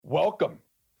Welcome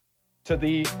to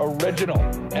the original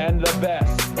and the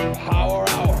best Power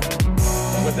Hour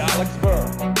with Alex Burr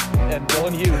and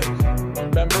Dylan Hughes,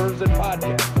 members and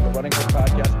podcast of the Running Hook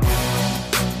Podcast.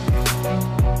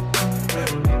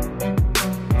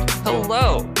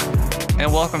 Hello,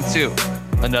 and welcome to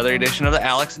another edition of the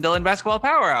Alex and Dylan Basketball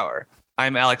Power Hour.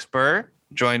 I'm Alex Burr,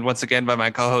 joined once again by my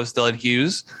co-host Dylan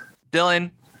Hughes.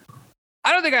 Dylan,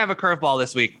 I don't think I have a curveball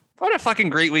this week. What a fucking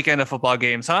great weekend of football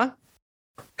games, huh?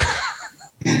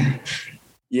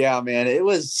 Yeah, man, it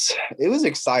was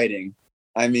exciting.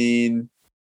 I mean,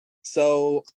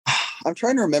 so I'm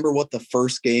trying to remember what the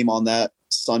first game on that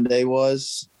Sunday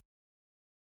was.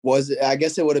 I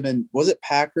guess it would have been, was it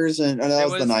Packers? And that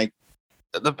was the night.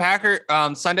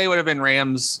 The Sunday would have been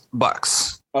Rams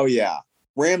Bucks. Oh yeah.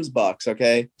 Rams Bucks.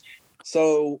 Okay.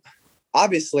 So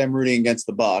obviously I'm rooting against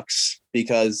the Bucks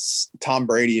because Tom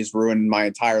Brady has ruined my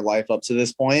entire life up to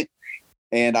this point,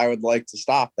 and I would like to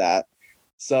stop that.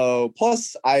 So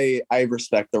plus I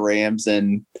respect the Rams,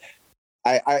 and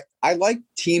I like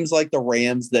teams like the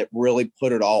Rams that really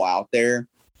put it all out there.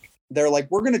 They're like,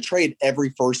 we're going to trade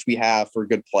every first we have for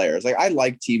good players. Like, I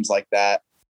like teams like that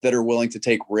are willing to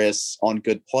take risks on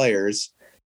good players.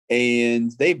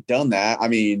 And they've done that. I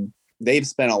mean, they've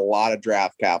spent a lot of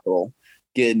draft capital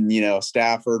getting,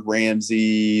 Stafford,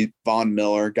 Ramsey, Von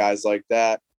Miller, guys like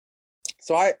that.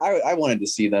 So I wanted to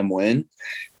see them win.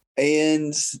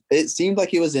 And it seemed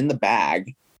like it was in the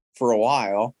bag for a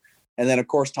while. And then, of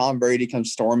course, Tom Brady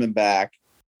comes storming back.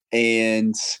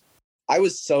 And I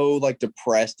was so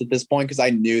depressed at this point because I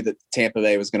knew that Tampa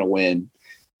Bay was going to win.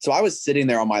 So I was sitting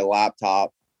there on my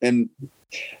laptop. And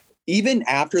even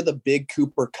after the big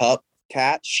Cooper Kupp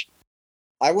catch,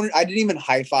 I didn't even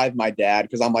high five my dad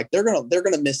because I'm like, they're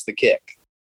gonna miss the kick.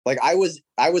 Like I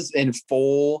was in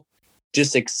full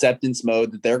just acceptance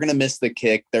mode that they're going to miss the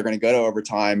kick. They're going to go to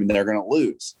overtime and they're going to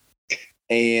lose.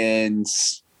 And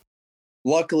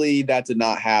luckily that did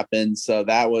not happen. So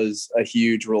that was a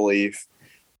huge relief.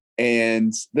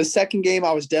 And the second game,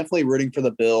 I was definitely rooting for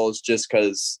the Bills just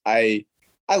because I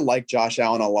like Josh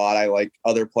Allen a lot. I like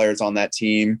other players on that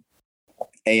team.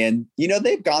 And,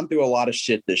 they've gone through a lot of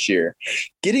shit this year.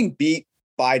 Getting beat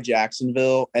by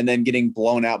Jacksonville and then getting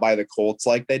blown out by the Colts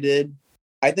like they did,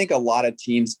 I think a lot of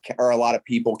teams or a lot of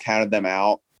people counted them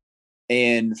out.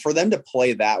 And for them to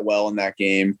play that well in that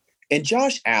game, and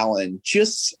Josh Allen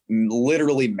just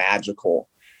literally magical.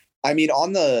 I mean, I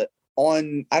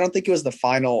don't think it was the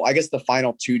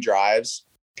final two drives,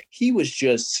 he was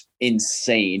just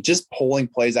insane, just pulling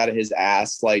plays out of his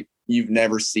ass like you've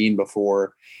never seen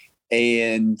before.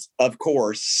 And of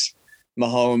course,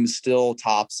 Mahomes still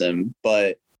tops him,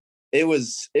 but it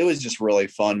was just really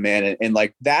fun, man. And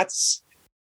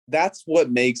that's what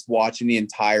makes watching the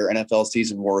entire NFL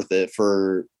season worth it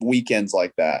for weekends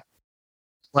like that.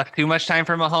 Left too much time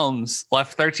for Mahomes.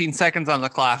 Left 13 seconds on the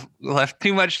clock. Left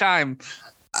too much time.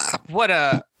 What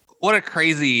a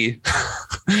crazy.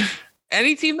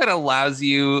 Any team that allows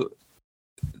you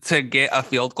to get a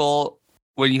field goal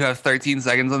when you have 13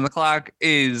 seconds on the clock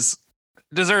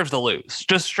deserves to lose.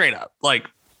 Just straight up. Like,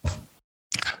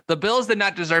 the Bills did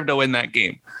not deserve to win that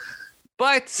game.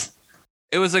 But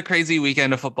it was a crazy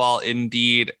weekend of football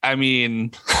indeed. I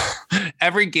mean,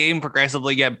 every game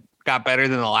progressively got better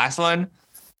than the last one.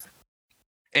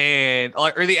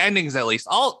 Or the endings at least.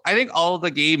 I think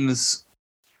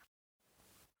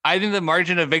the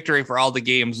margin of victory for all the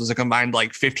games was a combined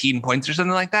 15 points or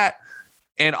something like that.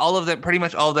 And pretty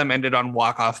much all of them ended on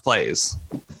walk-off plays,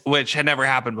 which had never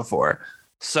happened before.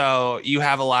 So you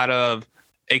have a lot of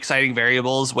exciting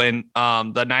variables. When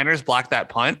the Niners blocked that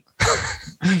punt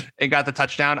and got the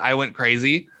touchdown, I went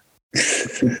crazy.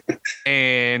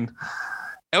 And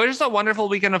it was just a wonderful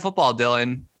weekend of football,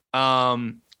 Dylan.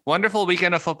 Wonderful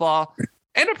weekend of football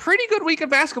and a pretty good week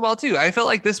of basketball too. I felt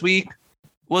like this week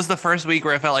was the first week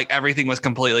where I felt like everything was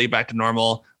completely back to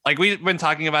normal. Like, we've been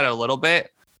talking about it a little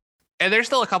bit, and there's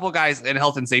still a couple guys in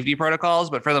health and safety protocols,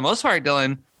 but for the most part,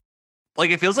 Dylan,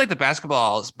 it feels like the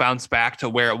basketball's bounced back to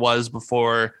where it was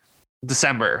before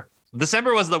December.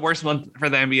 December was the worst month for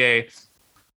the NBA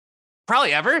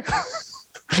probably ever.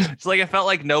 It's it felt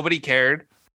like nobody cared.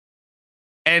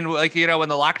 And when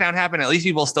the lockdown happened, at least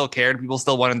people still cared. People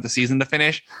still wanted the season to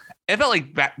finish. It felt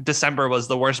like December was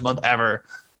the worst month ever.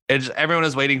 Everyone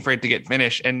was waiting for it to get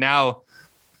finished. And now,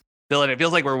 Dylan, it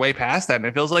feels like we're way past that. And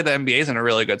it feels like the NBA is in a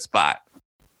really good spot.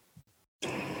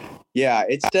 Yeah,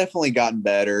 it's definitely gotten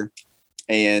better.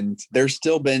 And there's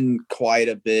still been quite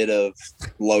a bit of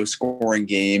low scoring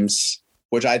games,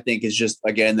 which I think is just,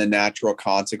 again, the natural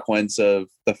consequence of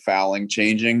the fouling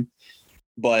changing.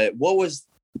 But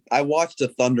I watched a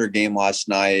Thunder game last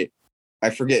night, I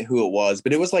forget who it was,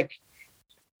 but it was like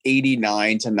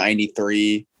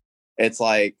 89-93. It's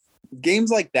like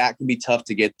games like that can be tough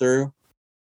to get through.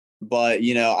 But,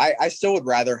 I still would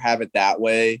rather have it that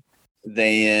way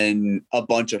than a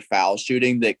bunch of foul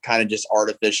shooting that kind of just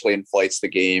artificially inflates the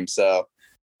game. So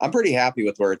I'm pretty happy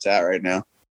with where it's at right now.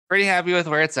 Pretty happy with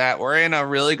where it's at. We're in a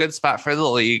really good spot for the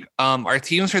league. Our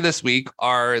teams for this week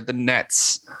are the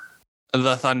Nets,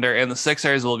 the Thunder, and the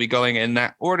Sixers. Will be going in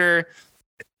that order.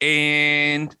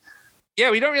 And yeah,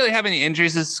 we don't really have any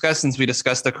injuries to discuss since we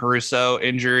discussed the Caruso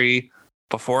injury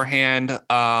beforehand.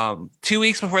 2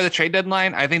 weeks before the trade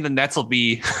deadline, I think the Nets will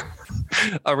be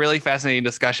a really fascinating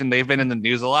discussion. They've been in the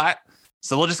news a lot.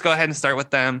 So we'll just go ahead and start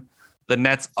with them. The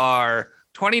Nets are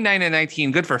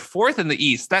 29-19, good for fourth in the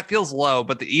East. That feels low,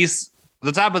 but the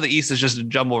top of the East is just a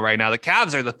jumble right now. The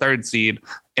Cavs are the third seed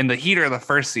and the Heat are the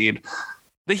first seed.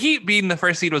 The Heat being the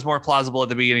first seed was more plausible at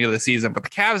the beginning of the season, but the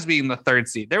Cavs being the third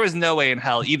seed, there was no way in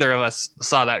hell either of us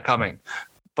saw that coming.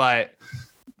 But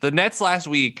the Nets last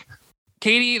week,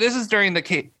 this is during the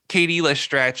KD-less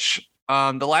stretch.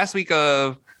 The last week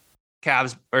of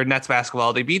Cavs or Nets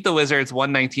basketball, they beat the Wizards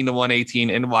 119-118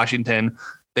 in Washington.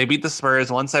 They beat the Spurs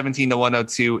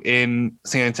 117-102 in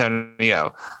San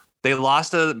Antonio. They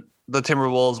lost to the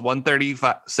Timberwolves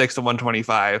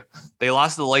 136-125. They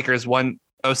lost to the Lakers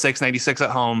 106-96 at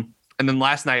home. And then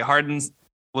last night, Harden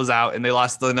was out and they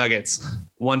lost to the Nuggets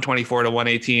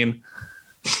 124-118.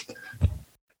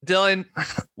 Dylan,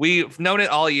 we've known it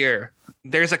all year.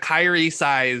 There's a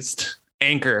Kyrie-sized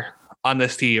anchor on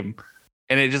this team.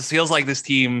 And it just feels like this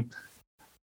team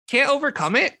can't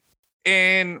overcome it.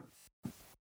 And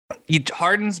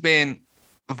Harden's been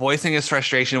voicing his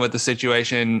frustration with the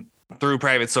situation through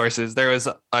private sources. There was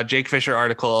a Jake Fisher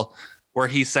article where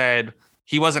he said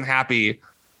he wasn't happy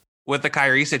with the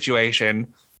Kyrie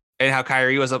situation and how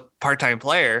Kyrie was a part-time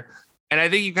player. And I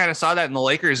think you kind of saw that in the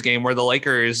Lakers game where the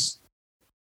Lakers,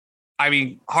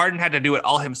 Harden had to do it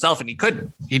all himself and he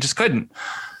couldn't. He just couldn't.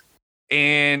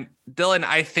 And Dylan,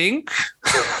 I think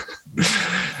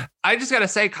I just got to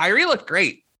say Kyrie looked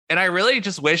great. And I really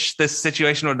just wish this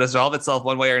situation would resolve itself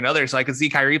one way or another so I could see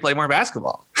Kyrie play more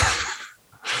basketball.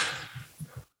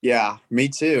 Yeah, me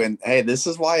too. And hey, this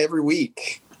is why every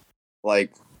week,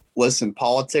 listen,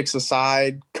 politics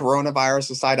aside,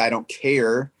 coronavirus aside, I don't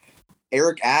care.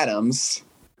 Eric Adams,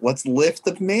 let's lift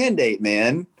the mandate,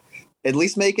 man. At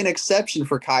least make an exception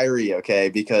for Kyrie, okay?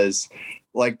 Because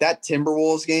that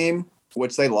Timberwolves game,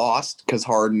 which they lost because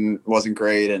Harden wasn't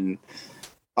great, and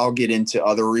I'll get into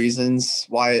other reasons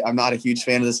why I'm not a huge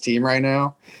fan of this team right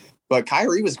now. But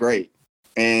Kyrie was great.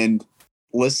 And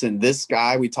listen, this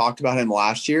guy, we talked about him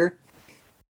last year.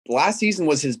 Last season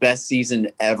was his best season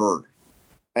ever.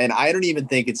 And I don't even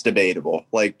think it's debatable.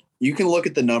 You can look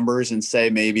at the numbers and say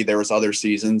maybe there was other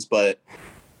seasons, but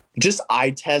just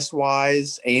eye test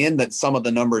wise, and that some of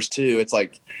the numbers too, it's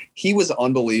he was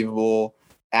unbelievable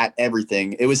at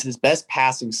everything. It was his best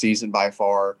passing season by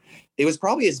far. It was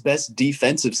probably his best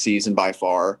defensive season by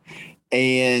far.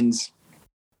 And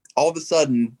all of a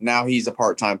sudden, now he's a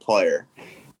part-time player.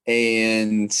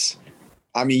 And,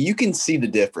 you can see the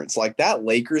difference. That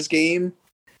Lakers game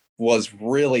was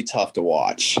really tough to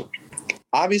watch.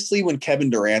 Obviously, when Kevin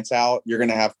Durant's out, you're going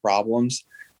to have problems.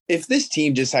 If this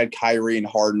team just had Kyrie and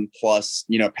Harden plus,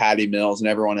 Patty Mills and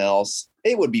everyone else,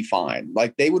 it would be fine.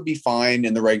 They would be fine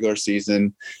in the regular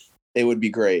season. It would be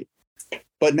great.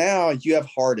 But now you have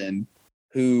Harden,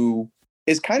 who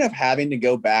is kind of having to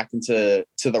go back into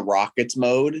the Rockets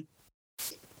mode,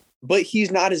 but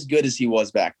he's not as good as he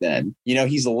was back then.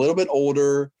 He's a little bit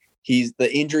older. The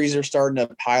injuries are starting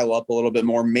to pile up a little bit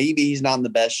more. Maybe he's not in the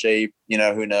best shape.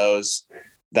 Who knows?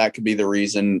 That could be the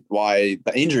reason why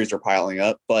the injuries are piling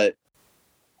up, but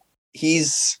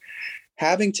he's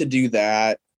having to do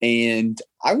that. And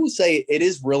I will say it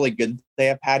is really good they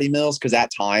have Patty Mills, because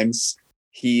at times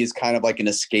he is kind of like an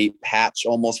escape hatch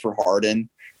almost for Harden.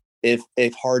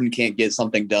 If Harden can't get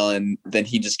something done, then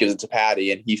he just gives it to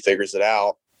Patty and he figures it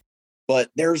out. But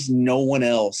there's no one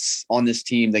else on this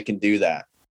team that can do that.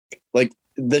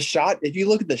 The shot, if you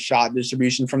look at the shot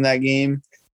distribution from that game,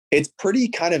 it's pretty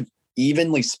kind of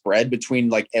evenly spread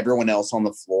between everyone else on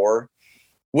the floor,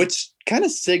 which kind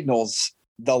of signals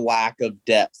the lack of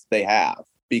depth they have.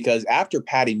 Because after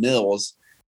Patty Mills,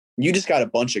 you just got a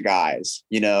bunch of guys,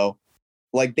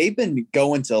 they've been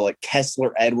going to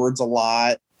Kessler Edwards a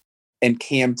lot and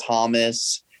Cam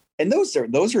Thomas. And those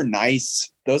are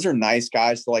nice. Those are nice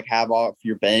guys to have off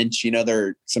your bench.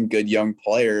 They're some good young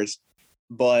players.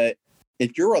 But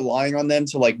if you're relying on them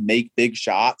to make big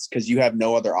shots because you have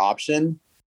no other option,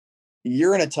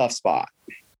 you're in a tough spot.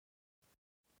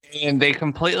 And they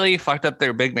completely fucked up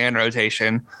their big man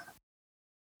rotation.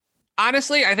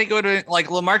 honestly, I think it would have been like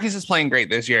LaMarcus is playing great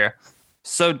this year.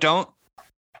 So don't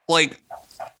like,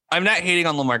 I'm not hating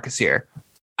on LaMarcus here.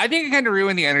 I think it kind of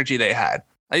ruined the energy they had.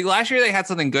 Like last year, they had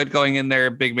something good going in their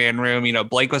big man room. You know,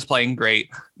 Blake was playing great.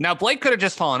 Now, Blake could have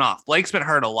just fallen off. Blake's been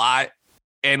hurt a lot.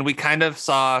 And we kind of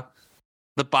saw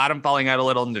the bottom falling out a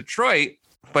little in Detroit,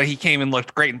 but he came and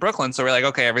looked great in Brooklyn. So we're like,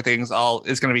 okay, everything's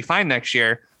is going to be fine next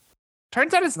year.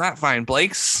 Turns out it's not fine.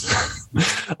 Blake's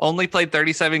only played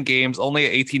 37 games, only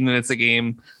 18 minutes a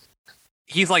game.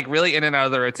 He's like really in and out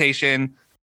of the rotation.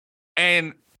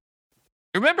 And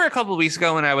remember a couple of weeks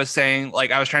ago when I was saying, like,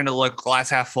 I was trying to look glass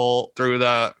half full through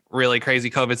the really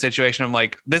crazy COVID situation. I'm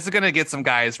like, this is going to get some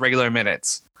guys regular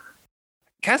minutes.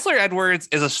 Kessler Edwards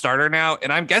is a starter now,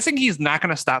 and I'm guessing he's not going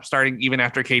to stop starting even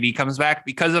after KD comes back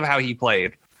because of how he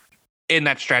played in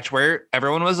that stretch where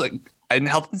everyone was like in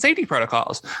health and safety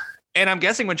protocols. And I'm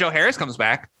guessing when Joe Harris comes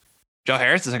back, Joe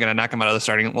Harris isn't going to knock him out of the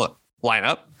starting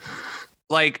lineup.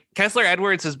 Like Kessler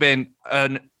Edwards has been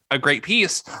a great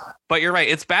piece, but you're right.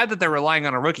 It's bad that they're relying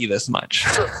on a rookie this much.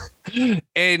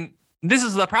 And this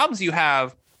is the problems you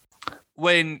have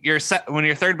when your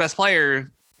third best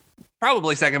player,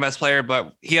 probably second best player,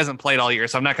 but he hasn't played all year.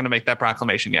 So I'm not going to make that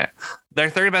proclamation yet. Their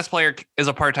third best player is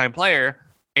a part-time player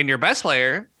and your best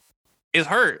player is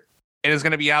hurt and is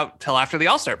going to be out till after the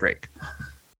All-Star break,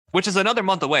 which is another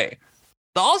month away.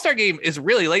 The All-Star game is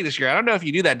really late this year. I don't know if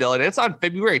you do that, Dylan. It's on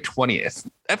February 20th.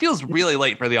 That feels really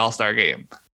late for the All-Star game.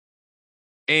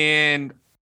 And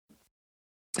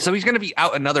so he's going to be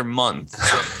out another month.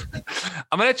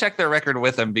 I'm going to check their record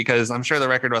with him because I'm sure the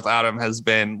record without him has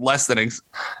been less than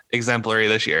exemplary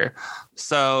this year.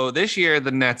 So this year,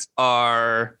 the Nets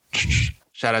are,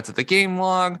 shout out to the game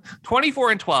log,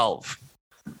 24-12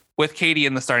 with KD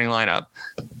in the starting lineup.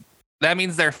 That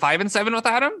means they're 5-7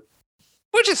 without him,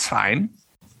 which is fine.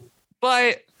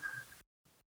 But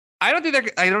I don't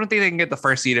think they can get the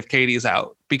first seed if KD's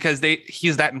out because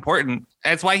he's that important.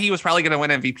 That's why he was probably going to win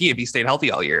MVP if he stayed healthy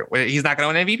all year. He's not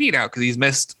going to win MVP now because he's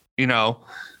missed, he's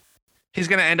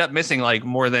going to end up missing like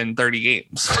more than 30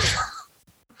 games.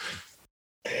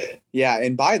 Yeah.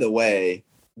 And by the way,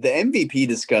 the MVP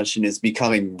discussion is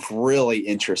becoming really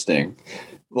interesting.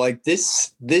 Like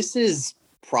this is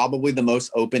probably the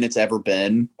most open it's ever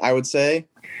been, I would say.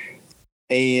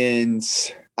 And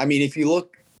I mean, if you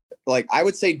look, like I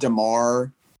would say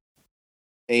DeMar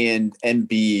and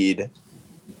Embiid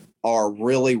are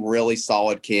really, really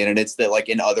solid candidates that like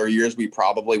in other years we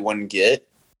probably wouldn't get.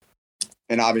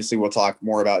 And obviously we'll talk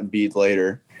more about Embiid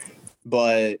later,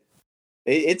 but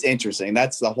it's interesting.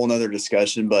 That's a whole nother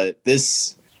discussion, but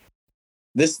this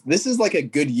is like a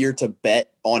good year to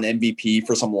bet on MVP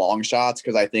for some long shots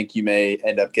because I think you may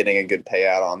end up getting a good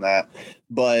payout on that.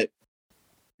 But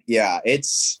yeah,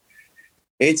 it's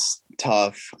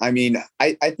tough. I mean,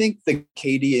 I think the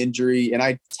KD injury, and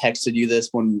I texted you this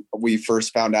when we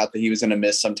first found out that he was going to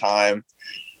miss some time.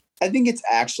 I think it's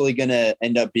actually going to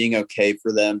end up being okay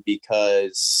for them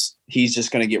because he's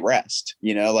just going to get rest.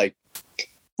 Like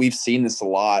we've seen this a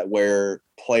lot where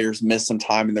players miss some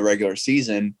time in the regular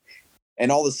season.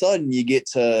 And all of a sudden you get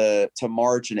to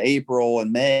March and April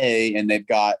and May, and they've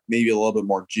got maybe a little bit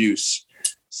more juice.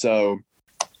 So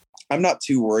I'm not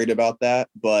too worried about that.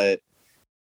 But,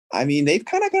 I mean, they've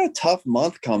kind of got a tough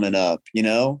month coming up,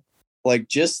 Like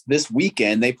just this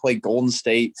weekend, they play Golden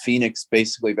State, Phoenix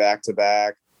basically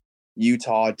back-to-back,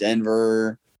 Utah,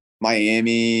 Denver,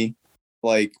 Miami,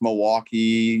 like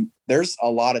Milwaukee. There's a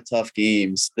lot of tough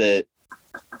games that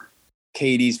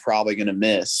KD's probably going to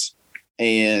miss.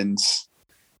 And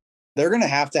they're going to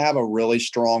have a really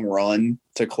strong run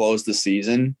to close the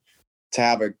season to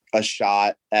have a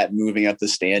shot at moving up the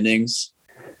standings.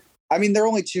 I mean, they're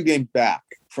only 2 games back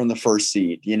from the first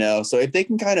seed, So if they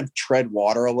can kind of tread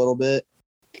water a little bit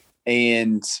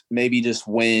and maybe just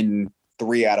win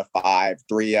 3 out of 5,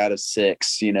 3 out of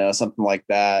 6, something like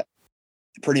that,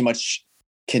 pretty much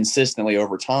consistently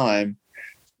over time,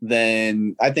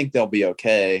 then I think they'll be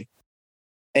okay.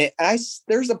 And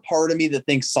there's a part of me that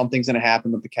thinks something's going to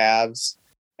happen with the Cavs.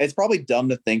 It's probably dumb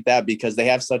to think that because they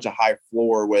have such a high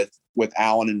floor with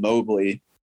Allen and Mobley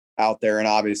out there and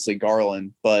obviously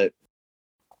Garland. But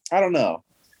I don't know.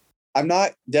 I'm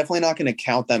definitely not going to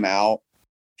count them out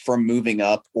from moving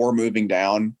up or moving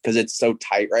down because it's so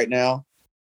tight right now.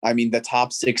 I mean, the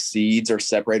top 6 seeds are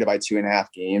separated by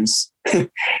 2.5 games,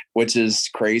 which is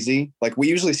crazy. Like we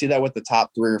usually see that with the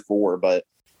top 3 or 4, but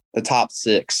the top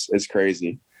 6 is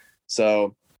crazy.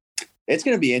 So it's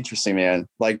going to be interesting, man.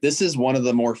 Like this is one of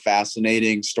the more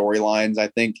fascinating storylines, I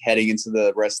think, heading into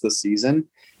the rest of the season,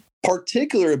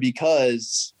 particularly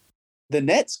because the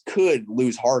Nets could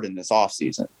lose Harden this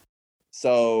offseason.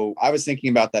 So I was thinking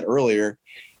about that earlier.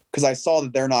 because I saw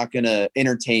that they're not going to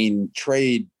entertain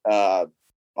trade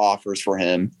offers for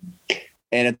him.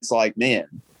 And it's like, man,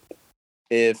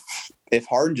 if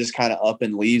Harden just kind of up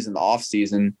and leaves in the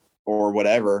offseason or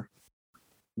whatever,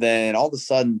 then all of a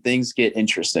sudden things get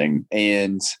interesting.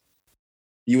 And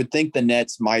you would think the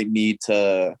Nets might need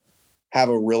to have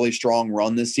a really strong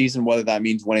run this season, whether that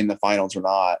means winning the finals or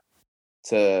not,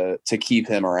 to keep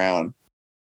him around.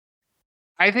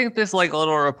 I think this like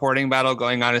little reporting battle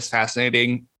going on is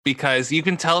fascinating because you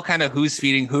can tell kind of who's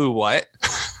feeding who what,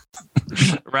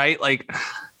 right? Like,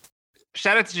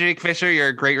 shout out to Jake Fisher. You're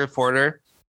a great reporter.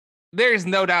 There's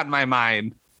no doubt in my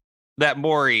mind that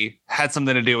Morey had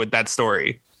something to do with that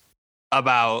story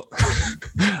about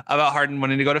Harden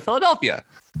wanting to go to Philadelphia.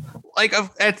 Like,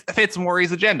 it fits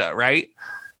Morey's agenda, right?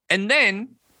 And then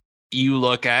you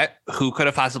look at who could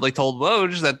have possibly told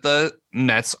Woj that the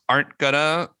Nets aren't going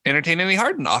to entertain any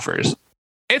Harden offers.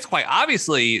 It's quite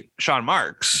obviously Sean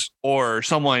Marks or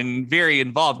someone very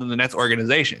involved in the Nets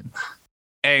organization.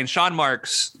 And Sean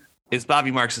Marks is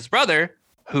Bobby Marks' brother,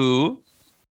 who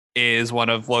is one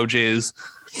of Woj's.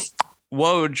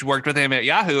 Woj worked with him at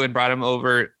Yahoo and brought him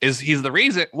over. Woj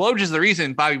is the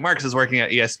reason Bobby Marks is working at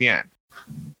ESPN.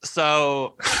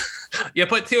 So you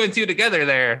put 2 and 2 together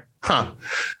there.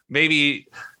 Maybe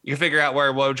you figure out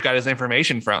where Woj got his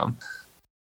information from.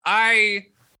 I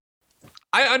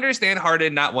understand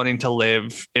Harden not wanting to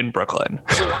live in Brooklyn.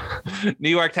 New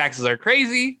York taxes are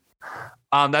crazy.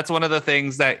 That's one of the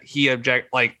things that he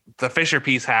like the Fisher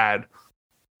piece had,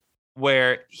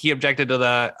 where he objected to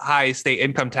the high state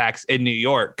income tax in New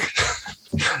York.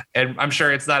 And I'm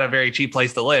sure it's not a very cheap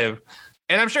place to live.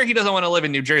 And I'm sure he doesn't want to live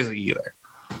in New Jersey either.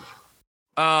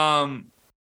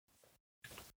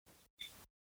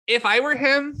 If I were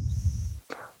him,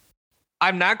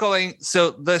 I'm not going.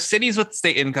 So the cities with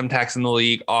state income tax in the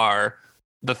league are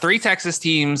the 3 Texas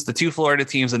teams, the 2 Florida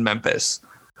teams, and Memphis.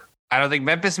 I don't think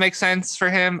Memphis makes sense for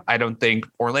him. I don't think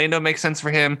Orlando makes sense for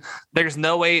him. There's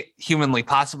no way humanly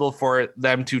possible for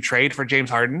them to trade for James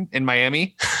Harden in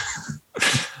Miami.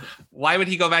 Why would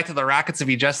he go back to the Rockets if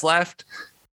he just left?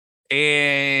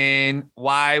 And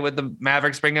why would the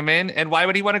Mavericks bring him in? And why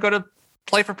would he want to go to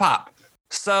play for Pop?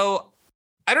 So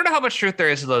I don't know how much truth there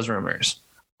is to those rumors.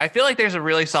 I feel like there's a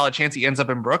really solid chance he ends up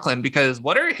in Brooklyn because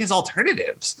what are his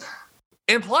alternatives?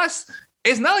 And plus,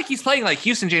 it's not like he's playing like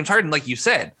Houston James Harden, like you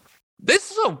said.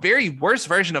 This is a very worse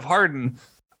version of Harden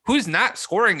who's not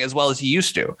scoring as well as he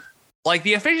used to. Like,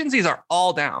 the efficiencies are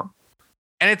all down.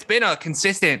 And it's been a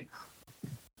consistent,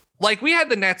 like, we had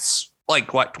the Nets,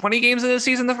 20 games of the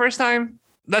season the first time?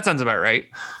 That sounds about right.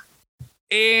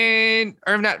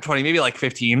 Or not 20, maybe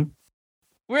 15.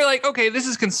 We're like, okay, this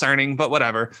is concerning, but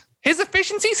whatever. His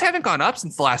efficiencies haven't gone up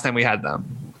since the last time we had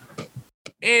them.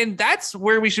 And that's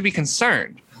where we should be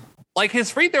concerned. Like,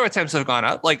 his free throw attempts have gone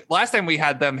up. Like, last time we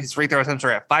had them, his free throw attempts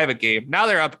were at 5 a game. Now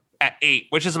they're up at 8,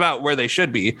 which is about where they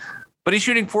should be. But he's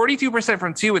shooting 42%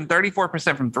 from 2 and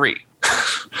 34% from 3.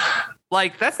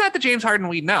 Like, that's not the James Harden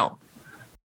we know.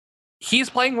 He's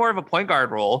playing more of a point guard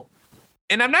role.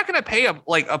 And I'm not going to pay a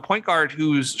point guard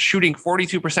who's shooting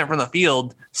 42% from the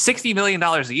field $60 million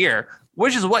a year,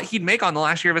 which is what he'd make on the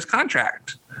last year of his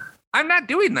contract. I'm not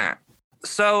doing that.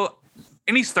 So,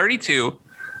 and he's 32.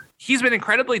 He's been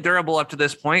incredibly durable up to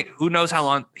this point. Who knows how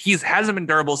long? He hasn't been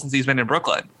durable since he's been in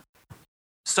Brooklyn.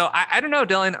 So I don't know,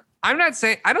 Dylan. I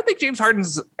don't think James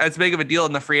Harden's as big of a deal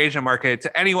in the free agent market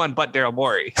to anyone but Daryl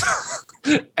Morey,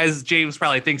 as James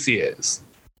probably thinks he is.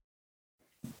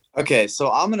 Okay, so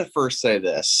I'm going to first say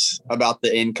this about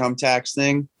the income tax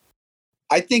thing.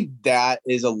 I think that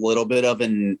is a little bit of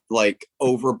an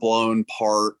overblown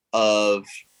part of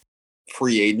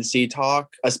free agency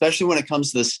talk, especially when it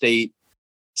comes to the state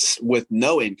with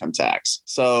no income tax.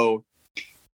 So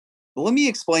let me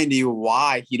explain to you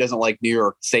why he doesn't like New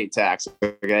York state tax.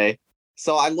 Okay.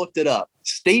 So I looked it up.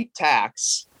 State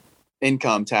tax,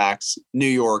 income tax, New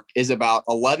York is about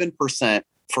 11%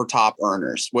 for top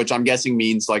earners, which I'm guessing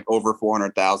means over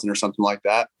 400,000 or something like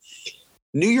that.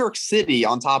 New York City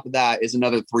on top of that is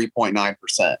another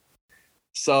 3.9%.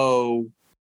 So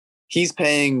he's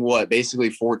paying basically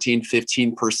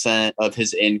 15% of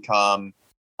his income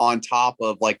on top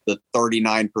of the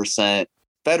 39%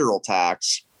 federal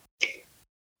tax.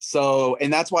 So,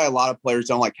 and that's why a lot of players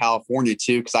don't like California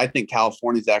too, because I think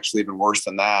California is actually even worse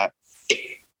than that.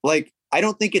 I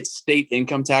don't think it's state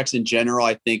income tax in general.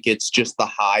 I think it's just the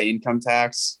high income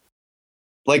tax.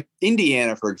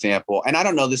 Indiana, for example, and I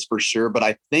don't know this for sure, but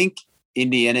I think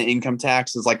Indiana income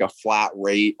tax is a flat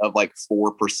rate of 4%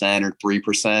 or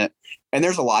 3%. And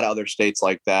there's a lot of other states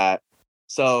like that.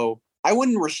 So I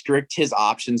wouldn't restrict his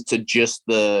options to just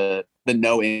the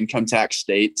no income tax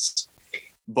states.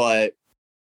 But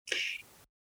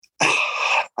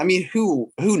I mean,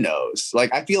 who knows?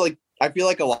 Like, I feel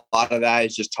like a lot of that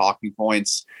is just talking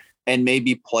points and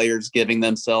maybe players giving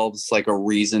themselves like a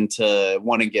reason to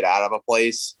want to get out of a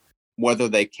place, whether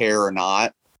they care or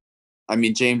not. I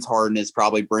mean, James Harden is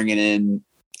probably bringing in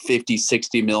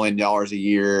 $50-60 million a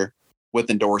year with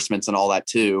endorsements and all that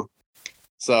too.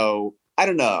 So I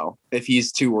don't know if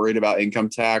he's too worried about income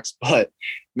tax, but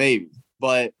maybe.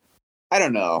 But I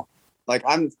don't know. Like,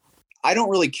 I don't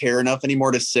really care enough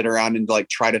anymore to sit around and like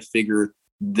try to figure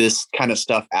this kind of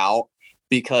stuff out,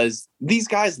 because these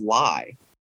guys lie.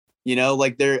 You know,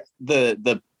 like they're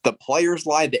the players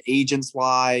lie, the agents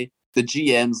lie, the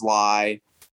GMs lie.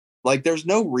 Like, there's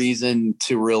no reason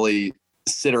to really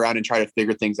sit around and try to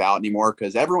figure things out anymore,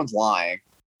 because everyone's lying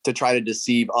to try to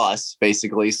deceive us,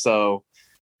 basically. So,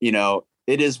 you know,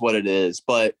 it is what it is.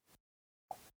 But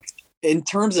in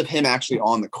terms of him actually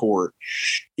on the court,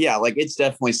 yeah, like it's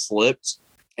definitely slipped.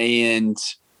 And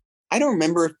I don't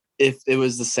remember if it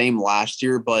was the same last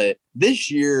year, but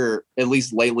this year, at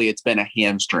least lately, it's been a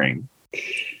hamstring.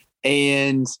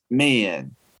 And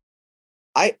man,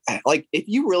 I like, if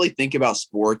you really think about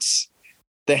sports,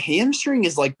 the hamstring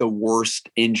is like the worst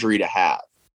injury to have,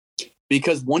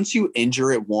 because once you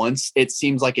injure it once, it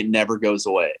seems like it never goes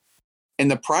away. And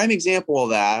the prime example of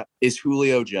that is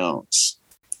Julio Jones.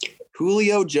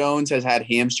 Julio Jones has had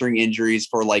hamstring injuries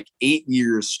for like 8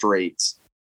 years straight.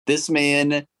 This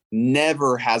man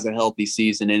never has a healthy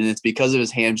season, and it's because of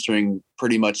his hamstring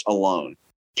pretty much alone.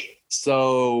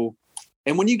 So,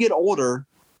 and when you get older,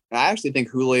 I actually think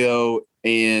Julio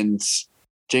and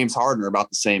James Harden are about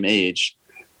the same age.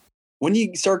 When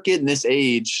you start getting this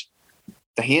age,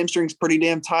 the hamstring's pretty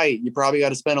damn tight. You probably got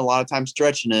to spend a lot of time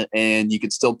stretching it, and you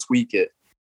could still tweak it.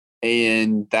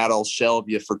 And that'll shelve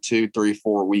you for 2, 3,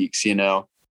 4 weeks, you know?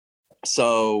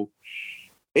 So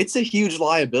it's a huge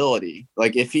liability.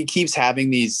 Like, if he keeps having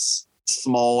these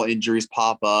small injuries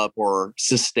pop up, or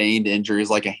sustained injuries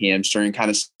like a hamstring kind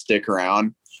of stick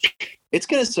around, it's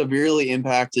going to severely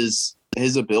impact his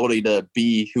ability to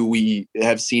be who we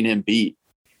have seen him be.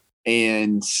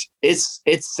 And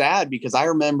it's sad, because I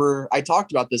remember I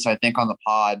talked about this, I think, on the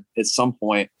pod at some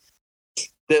point,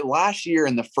 that last year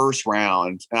in the first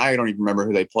round, and I don't even remember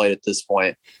who they played at this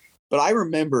point, but I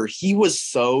remember he was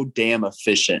so damn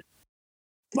efficient.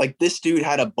 Like, this dude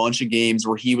had a bunch of games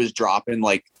where he was dropping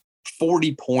like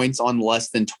 40 points on less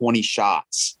than 20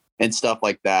 shots and stuff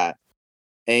like that.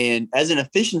 And as an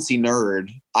efficiency nerd,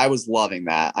 I was loving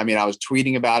that. I mean, I was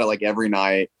tweeting about it like every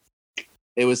night.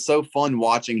 It was so fun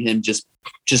watching him just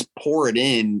pour it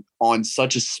in on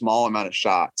such a small amount of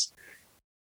shots.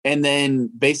 And then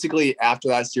basically after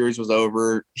that series was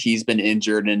over, he's been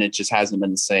injured, and it just hasn't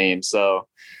been the same. So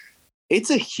it's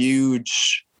a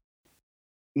huge,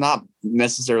 not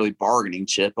necessarily bargaining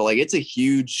chip, but like it's a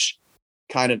huge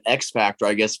kind of X factor,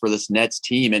 I guess, for this Nets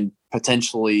team, and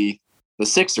potentially the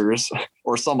Sixers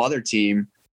or some other team,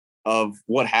 of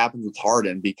what happens with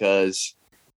Harden. Because,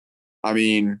 I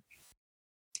mean,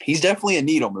 he's definitely a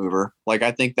needle mover. Like,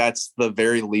 I think that's the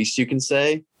very least you can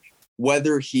say.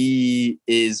 Whether he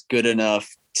is good enough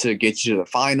to get you to the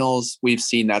finals, we've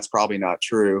seen that's probably not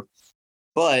true.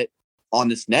 But on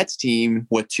this Nets team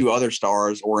with 2 other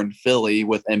stars, or in Philly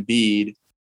with Embiid,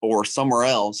 or somewhere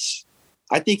else,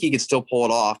 I think he could still pull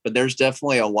it off. But there's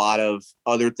definitely a lot of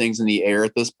other things in the air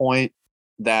at this point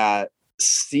that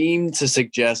seem to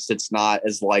suggest it's not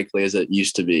as likely as it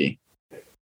used to be.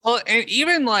 Well, and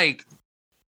even like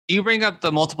you bring up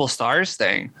the multiple stars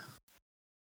thing,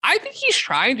 I think he's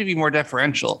trying to be more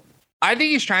differential. I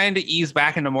think he's trying to ease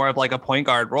back into more of like a point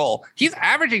guard role. He's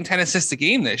averaging 10 assists a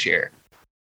game this year.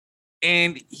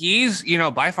 And he's, you know,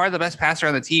 by far the best passer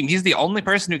on the team. He's the only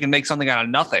person who can make something out of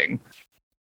nothing.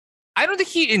 I don't think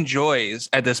he enjoys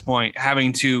at this point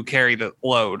having to carry the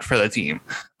load for the team,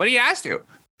 but he has to,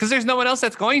 because there's no one else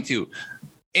that's going to.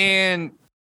 And,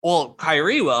 well,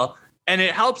 Kyrie will. And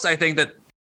it helps, I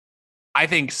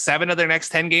think 7 of their next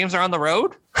 10 games are on the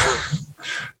road.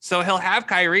 So he'll have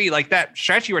Kyrie, like that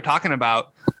stretch you were talking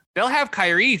about. They'll have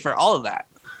Kyrie for all of that.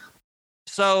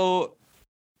 So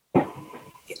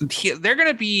they're going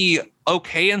to be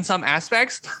okay in some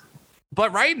aspects.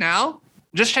 But right now,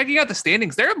 just checking out the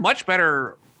standings, they're a much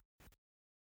better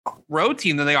road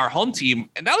team than they are home team.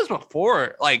 And that was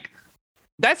before, like,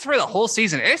 that's for the whole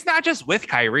season. It's not just with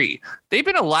Kyrie. They've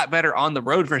been a lot better on the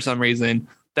road for some reason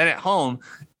than at home.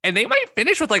 And they might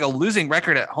finish with like a losing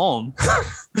record at home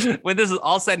when this is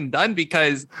all said and done,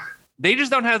 because they just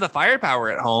don't have the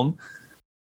firepower at home.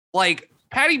 Like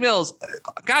Patty Mills,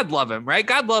 God love him, right?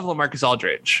 God love LaMarcus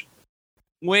Aldridge.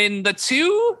 When the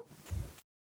two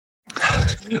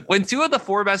when two of the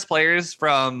four best players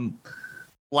from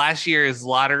last year's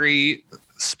lottery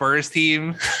Spurs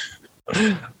team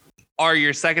are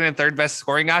your second and third best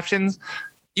scoring options,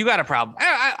 you got a problem.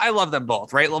 I love them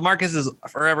both, right? LaMarcus is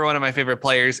forever one of my favorite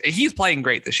players. He's playing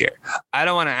great this year. I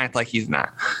don't want to act like he's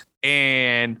not.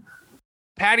 And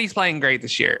Patty's playing great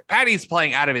this year. Patty's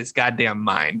playing out of his goddamn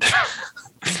mind.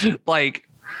 Like,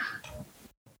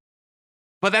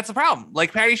 but that's the problem.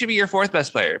 Like, Patty should be your fourth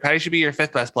best player. Patty should be your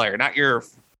fifth best player, not your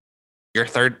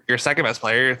second best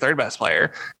player, your third best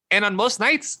player. And on most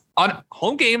nights on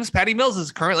home games, Patty Mills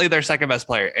is currently their second best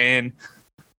player. And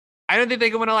I don't think they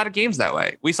can win a lot of games that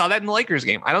way. We saw that in the Lakers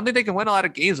game. I don't think they can win a lot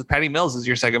of games with Patty Mills as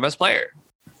your second best player.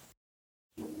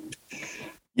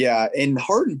 Yeah, and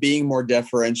Harden being more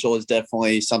deferential is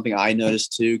definitely something I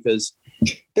noticed too, because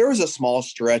there was a small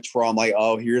stretch where I'm like,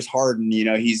 oh, here's Harden,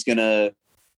 he's going to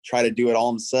try to do it all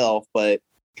himself. But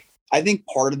I think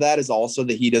part of that is also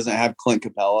that he doesn't have Clint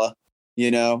Capella,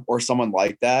 or someone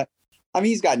like that. I mean,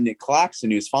 he's got Nick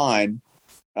Claxton, who's fine,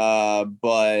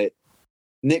 but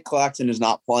Nick Claxton is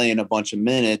not playing a bunch of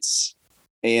minutes.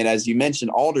 And as you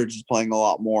mentioned, Aldridge is playing a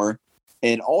lot more.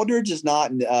 And Aldridge is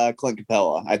not Clint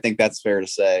Capella. I think that's fair to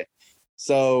say.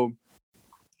 So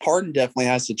Harden definitely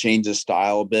has to change his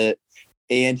style a bit.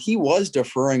 And he was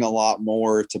deferring a lot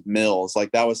more to Mills.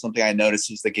 Like, that was something I noticed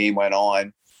as the game went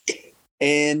on.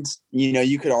 And,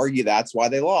 you could argue that's why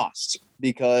they lost,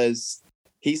 because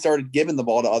he started giving the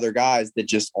ball to other guys that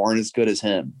just aren't as good as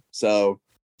him. So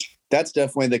that's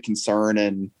definitely the concern.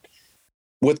 And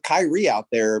with Kyrie out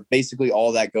there, basically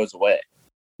all that goes away.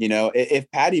 If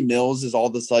Patty Mills is all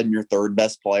of a sudden your third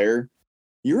best player,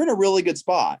 you're in a really good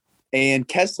spot. And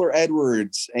Kessler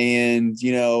Edwards and,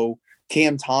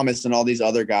 Cam Thomas and all these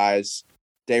other guys,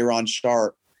 Day'Ron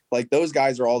Sharp, like, those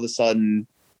guys are all of a sudden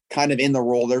kind of in the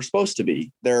role they're supposed to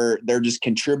be. They're just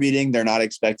contributing. They're not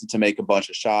expected to make a bunch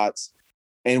of shots.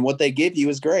 And what they give you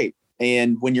is great.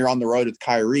 And when you're on the road with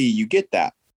Kyrie, you get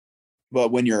that.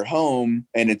 But when you're home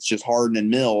and it's just Harden and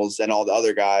Mills and all the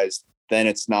other guys, then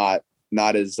it's not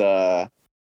as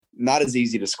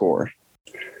easy to score.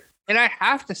 And I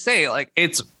have to say, like,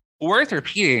 it's worth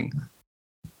repeating.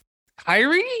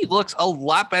 Kyrie looks a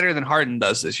lot better than Harden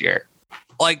does this year.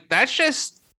 Like, that's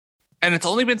just, and it's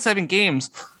only been 7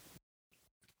 games.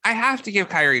 I have to give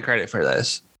Kyrie credit for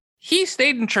this. He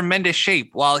stayed in tremendous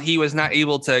shape while he was not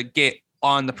able to get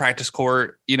on the practice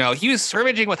court. He was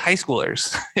scrimmaging with high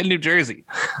schoolers in New Jersey.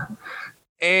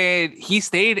 And he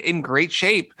stayed in great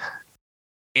shape.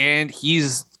 And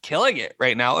he's killing it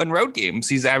right now in road games.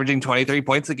 He's averaging 23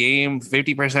 points a game,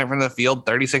 50% from the field,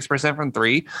 36% from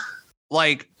three.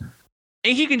 Like,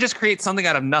 and he can just create something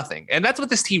out of nothing. And that's what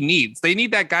this team needs. They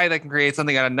need that guy that can create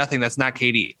something out of nothing that's not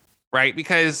KD, right?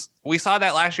 Because we saw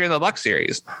that last year in the Bucks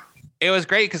series. It was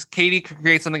great because KD could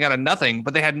create something out of nothing,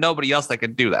 but they had nobody else that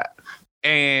could do that.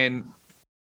 And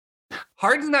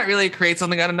Harden's not really a create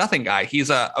something out of nothing guy.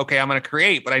 He's okay, I'm going to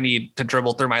create, but I need to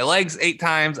dribble through my legs 8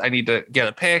 times. I need to get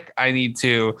a pick. I need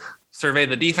to survey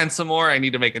the defense some more. I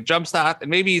need to make a jump stop.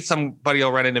 And maybe somebody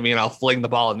will run into me and I'll fling the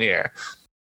ball in the air.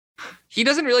 He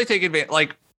doesn't really take advantage.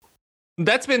 Like,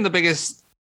 that's been the biggest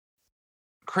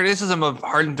criticism of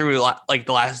Harden through like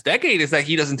the last decade, is that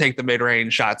he doesn't take the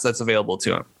mid-range shots that's available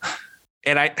to him.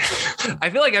 And I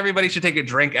feel like everybody should take a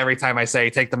drink every time I say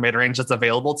take the mid-range that's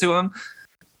available to him.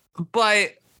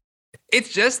 But it's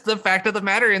just the fact of the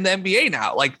matter in the NBA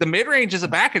now. Like, the mid-range is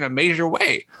back in a major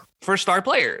way for star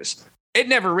players. It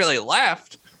never really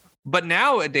left. But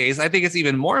nowadays, I think it's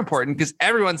even more important because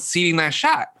everyone's seeing that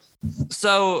shot.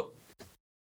 So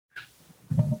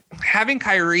having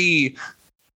Kyrie,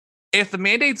 if the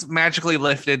mandate's magically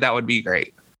lifted, that would be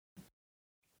great.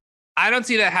 I don't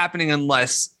see that happening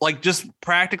unless, like, just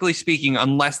practically speaking,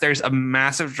 unless there's a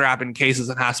massive drop in cases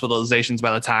and hospitalizations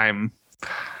by the time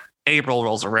April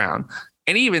rolls around.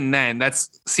 And even then, that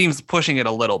seems pushing it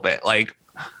a little bit. Like,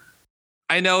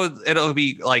 I know it'll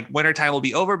be like wintertime will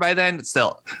be over by then, but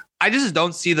still, I just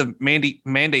don't see the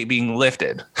mandate being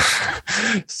lifted.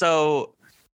 So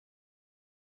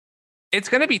it's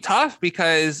going to be tough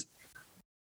because,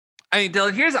 I mean,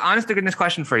 Dylan, here's an honest to goodness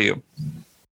question for you.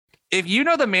 If you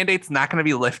know the mandate's not going to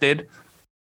be lifted,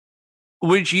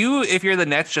 would you, if you're the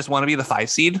Nets, just want to be the 5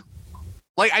 seed?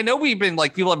 Like, I know we've been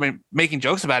like, people have been making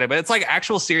jokes about it, but it's like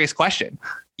actual serious question.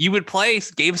 You would play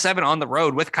game 7 on the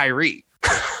road with Kyrie.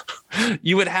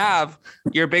 You would have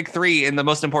your big 3 in the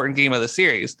most important game of the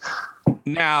series.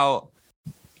 Now,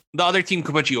 the other team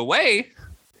could put you away,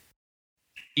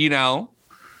 you know,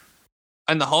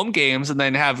 in the home games and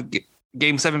then have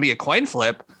game 7 be a coin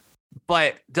flip.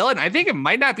 But Dylan, I think it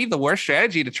might not be the worst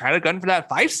strategy to try to gun for that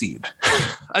 5 seed.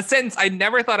 A sentence I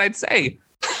never thought I'd say.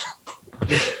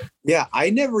 Yeah, I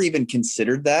never even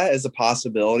considered that as a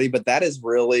possibility, but that is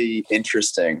really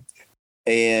interesting.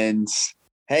 And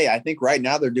hey, I think right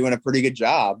now they're doing a pretty good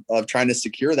job of trying to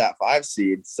secure that 5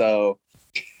 seed. So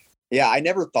yeah, I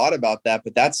never thought about that,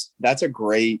 but that's a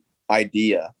great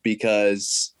idea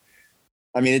because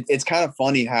I mean, it's kind of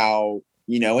funny how,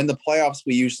 in the playoffs,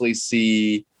 we usually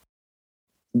see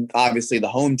obviously the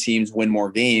home teams win more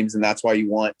games, and that's why you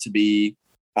want to be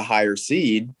a higher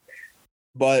seed.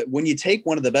 But when you take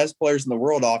one of the best players in the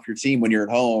world off your team when you're at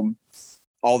home,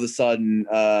 all of a sudden,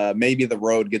 maybe the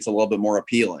road gets a little bit more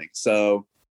appealing. So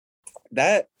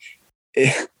that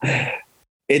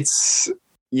it's,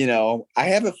 I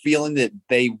have a feeling that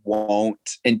they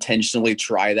won't intentionally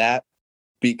try that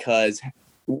because,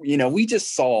 we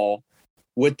just saw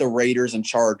with the Raiders and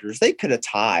Chargers, they could have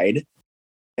tied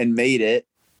and made it.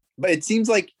 But it seems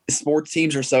like sports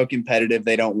teams are so competitive,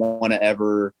 they don't want to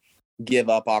ever give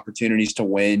up opportunities to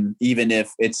win, even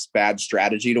if it's bad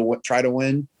strategy to try to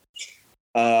win.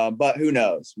 But who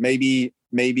knows? Maybe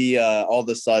all of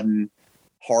a sudden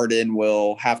Harden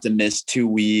will have to miss 2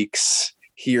 weeks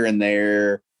here and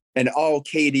there. And,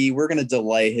 KD, we're going to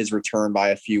delay his return by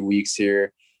a few weeks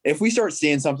here. If we start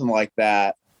seeing something like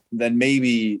that, then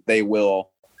maybe they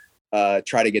will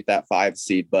try to get that 5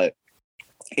 seed. But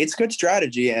it's good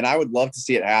strategy, and I would love to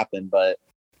see it happen, but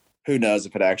who knows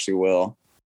if it actually will.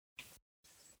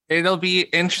 It'll be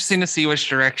interesting to see which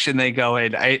direction they go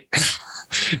in.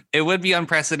 It would be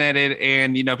unprecedented,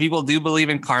 and people do believe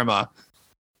in karma.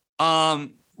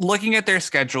 Looking at their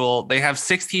schedule, they have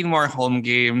 16 more home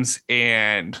games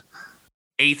and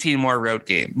 18 more road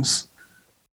games.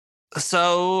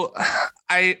 So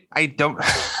I don't.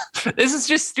 This is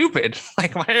just stupid.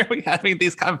 Like, why are we having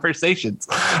these conversations?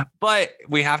 But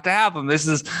we have to have them. This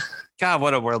is, God,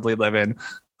 what a world we live in.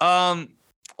 Well,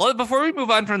 before we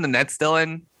move on from the Nets,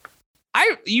 Dylan,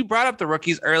 you brought up the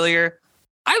rookies earlier.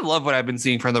 I love what I've been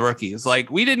seeing from the rookies.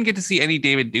 Like, we didn't get to see any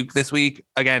David Duke this week.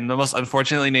 Again, the most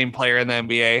unfortunately named player in the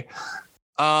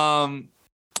NBA.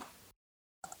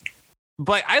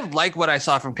 But I like what I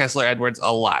saw from Kessler Edwards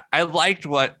a lot. I liked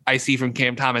what I see from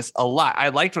Cam Thomas a lot. I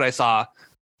liked what I saw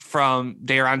from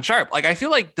Daron Sharp. Like, I feel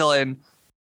like, Dylan,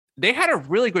 they had a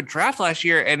really good draft last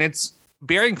year, and it's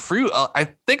bearing fruit, I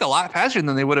think, a lot faster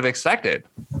than they would have expected.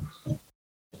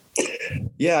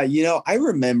 Yeah, I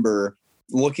remember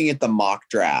looking at the mock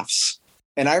drafts,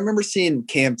 and I remember seeing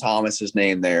Cam Thomas's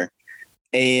name there,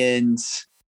 and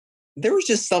there was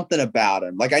just something about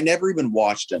him. Like, I never even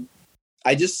watched him.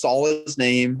 I just saw his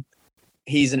name.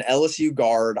 He's an LSU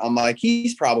guard. I'm like,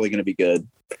 he's probably going to be good.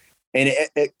 And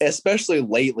especially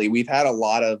lately, we've had a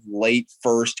lot of late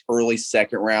first, early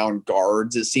second round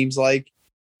guards, it seems like,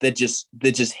 that just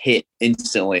hit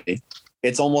instantly.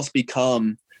 It's almost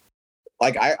become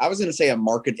like, I was going to say a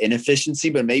market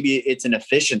inefficiency, but maybe it's an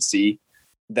efficiency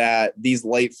that these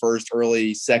late first,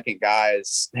 early second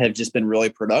guys have just been really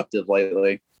productive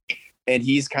lately. And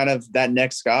he's kind of that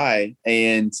next guy,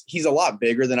 and he's a lot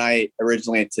bigger than I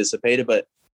originally anticipated, but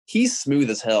he's smooth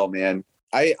as hell, man.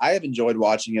 I have enjoyed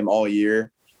watching him all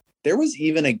year. There was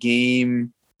even a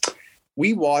game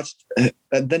we watched.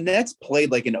 The Nets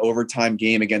played like an overtime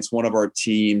game against one of our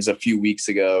teams a few weeks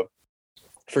ago.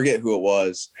 Forget who it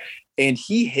was. And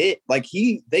he hit,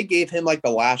 they gave him like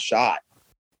the last shot.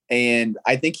 And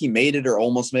I think he made it or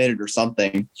almost made it or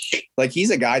something. Like,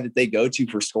 he's a guy that they go to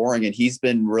for scoring, and he's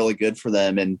been really good for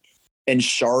them. And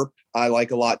Sharp, I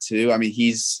like a lot too. I mean,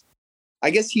 I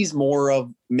guess he's more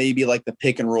of maybe like the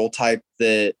pick and roll type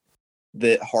that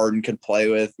Harden could play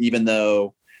with, even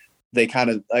though they kind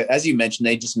of, as you mentioned,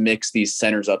 they just mix these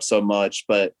centers up so much.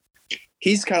 But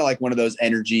he's kind of like one of those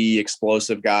energy,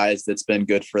 explosive guys that's been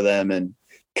good for them. And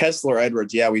Kessler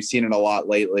Edwards, yeah, we've seen it a lot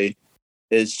lately,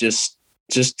 is just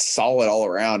solid all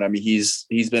around. I mean, he's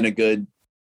been a good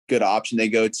option they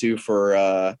go to for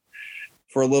a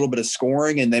little bit of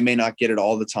scoring, and they may not get it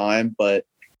all the time, but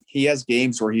he has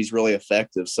games where he's really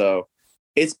effective. So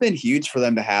it's been huge for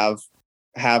them to have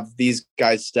these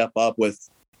guys step up with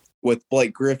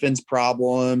Blake Griffin's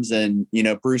problems, and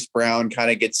Bruce Brown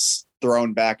kind of gets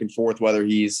thrown back and forth whether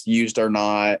he's used or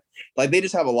not. Like, they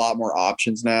just have a lot more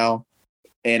options now,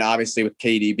 and obviously with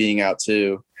KD being out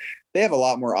too, they have a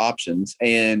lot more options.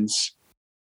 And,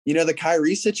 the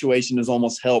Kyrie situation has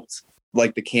almost helped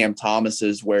like the Cam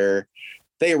Thomases, where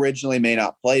they originally may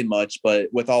not play much, but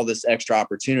with all this extra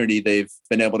opportunity, they've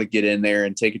been able to get in there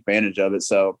and take advantage of it.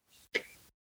 So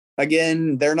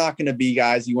again, they're not going to be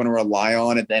guys you want to rely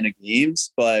on at the end of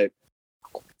games, but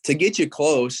to get you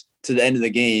close to the end of the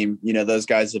game, those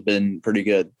guys have been pretty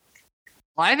good.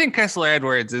 Well, I think Kessler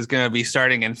Edwards is going to be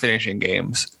starting and finishing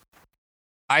games.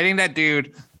 I think that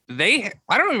dude,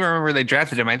 I don't even remember they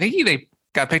drafted him. I think they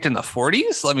got picked in the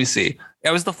 40s. Let me see.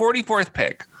 It was the 44th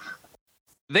pick.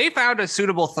 They found a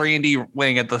suitable 3-and-D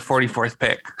wing at the 44th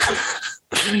pick,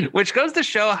 which goes to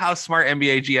show how smart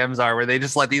NBA GMs are, where they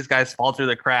just let these guys fall through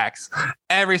the cracks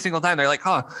every single time. They're like,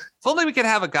 if only we could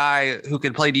have a guy who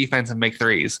can play defense and make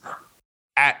threes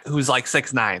who's like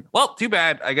 6'9". Well, too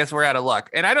bad. I guess we're out of luck.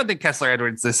 And I don't think Kessler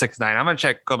Edwards is 6'9". I'm going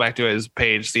to go back to his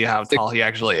page, see how tall he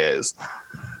actually is.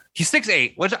 He's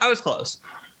 6'8", which I was close.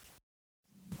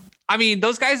 I mean,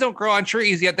 those guys don't grow on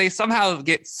trees, yet they somehow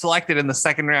get selected in the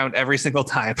second round every single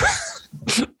time.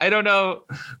 I don't know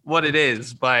what it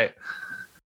is, but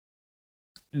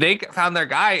they found their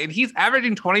guy, and he's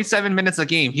averaging 27 minutes a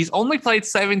game. He's only played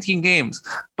 17 games,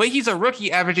 but he's a rookie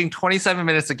averaging 27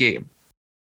 minutes a game.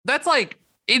 That's like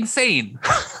insane.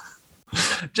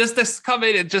 Just to come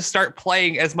in and just start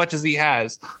playing as much as he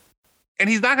has. And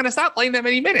he's not going to stop playing that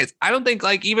many minutes. I don't think,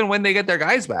 like, even when they get their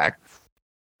guys back.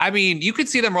 I mean, you could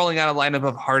see them rolling out a lineup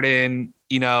of Harden,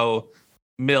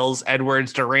 Mills,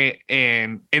 Edwards, Durant,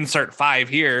 and insert 5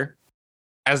 here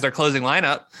as their closing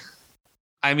lineup.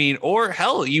 I mean, or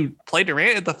hell, you play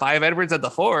Durant at the 5, Edwards at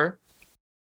the 4.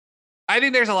 I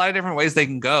think there's a lot of different ways they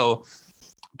can go.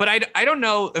 But I don't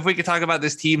know if we could talk about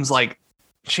this team's like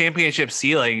championship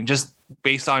ceiling just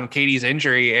based on KD's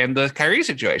injury and the Kyrie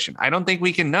situation. I don't think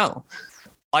we can know.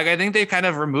 Like, I think they've kind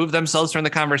of removed themselves from the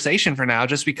conversation for now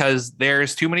just because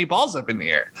there's too many balls up in the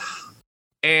air.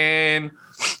 And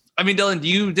I mean, Dylan, do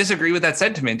you disagree with that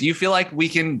sentiment? Do you feel like we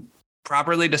can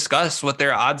properly discuss what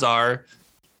their odds are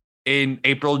in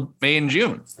April, May, and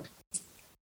June?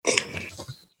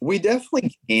 We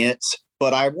definitely can't,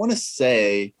 but I want to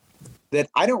say that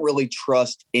I don't really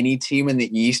trust any team in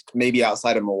the East, maybe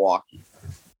outside of Milwaukee.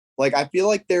 Like, I feel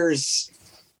like there's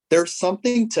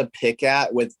something to pick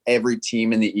at with every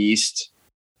team in the East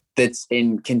that's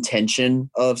in contention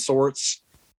of sorts.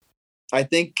 I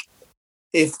think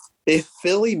if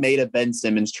Philly made a Ben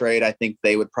Simmons trade, I think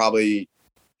they would probably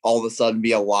all of a sudden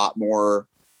be a lot more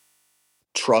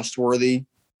trustworthy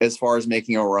as far as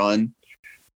making a run.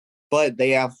 But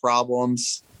they have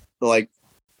problems. Like,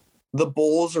 the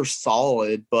Bulls are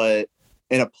solid, but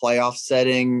in a playoff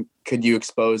setting, could you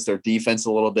expose their defense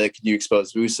a little bit? Could you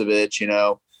expose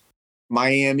Vucevic?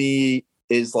 Miami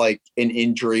is like an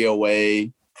injury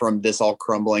away from this all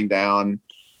crumbling down.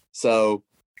 So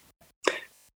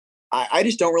I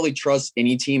just don't really trust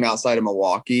any team outside of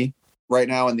Milwaukee right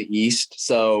now in the East.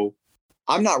 So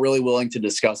I'm not really willing to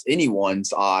discuss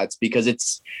anyone's odds because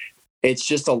it's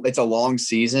a long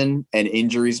season and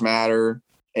injuries matter.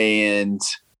 And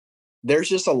there's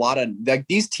just a lot of, like,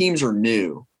 these teams are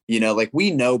new, like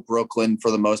we know Brooklyn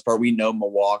for the most part. We know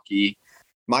Milwaukee.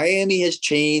 Miami has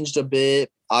changed a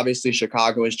bit. Obviously,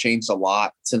 Chicago has changed a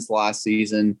lot since last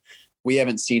season. We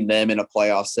haven't seen them in a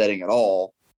playoff setting at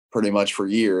all, pretty much for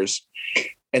years.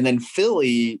 And then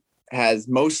Philly has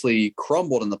mostly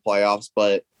crumbled in the playoffs,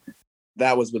 but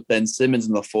that was with Ben Simmons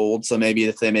in the fold. So maybe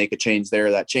if they make a change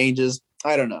there, that changes.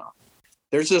 I don't know.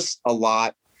 There's just a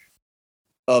lot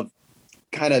of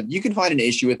you can find an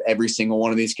issue with every single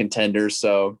one of these contenders.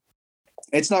 So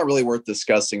it's not really worth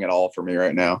discussing at all for me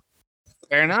right now.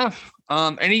 Fair enough.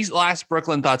 Any last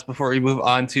Brooklyn thoughts before we move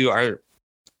on to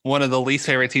one of the least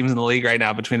favorite teams in the league right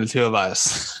now between the two of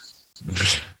us?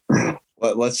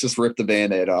 Let's just rip the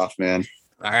Band-Aid off, man.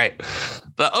 All right.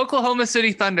 The Oklahoma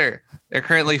City Thunder. They're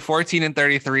currently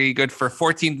 14-33, good for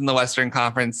 14th in the Western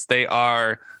Conference. They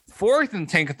are 4th in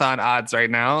Tankathon odds right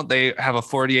now. They have a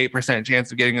 48%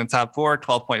 chance of getting in the top 4,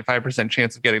 12.5%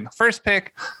 chance of getting the first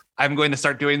pick. I'm going to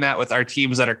start doing that with our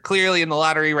teams that are clearly in the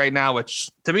lottery right now, which,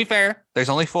 to be fair, there's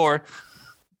only 4.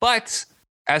 But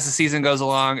as the season goes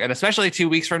along, and especially 2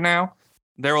 weeks from now,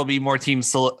 there will be more teams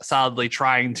solidly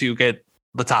trying to get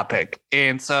the top pick.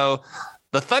 And so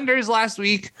the Thunder's last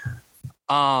week,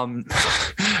 as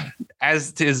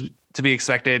is to be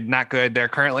expected, not good. They're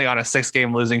currently on a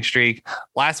 6-game losing streak.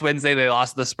 Last Wednesday, they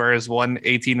lost to the Spurs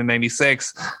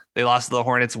 118-96. They lost to the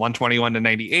Hornets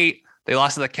 121-98. They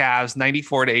lost to the Cavs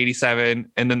 94-87,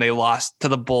 and then they lost to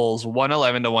the Bulls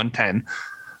 111-110.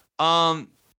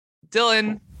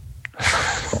 Dylan,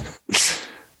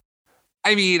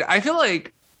 I mean, I feel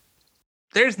like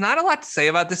there's not a lot to say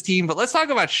about this team, but let's talk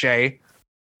about Shea.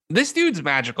 This dude's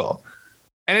magical,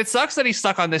 and it sucks that he's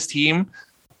stuck on this team.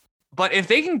 But if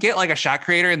they can get like a shot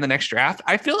creator in the next draft,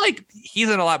 I feel like he's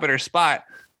in a lot better spot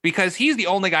because he's the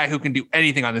only guy who can do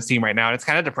anything on this team right now, and it's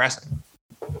kind of depressing.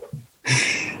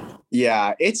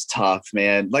 Yeah, it's tough,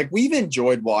 man. Like, we've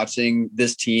enjoyed watching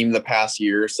this team the past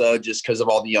year or so just because of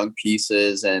all the young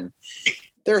pieces, and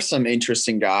there's some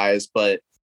interesting guys, but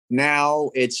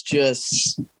now it's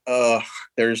just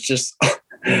there's just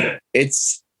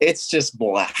it's just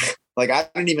black. Like, I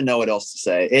don't even know what else to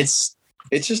say. It's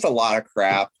just a lot of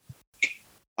crap.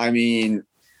 I mean,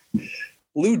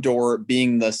 Lou Dort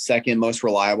being the second most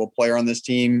reliable player on this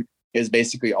team is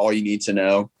basically all you need to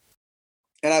know.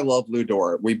 And I love Lou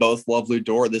Dort. We both love Lou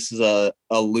Dort. This is a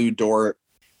Lou Dort,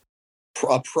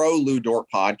 a pro Lou Dort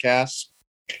podcast.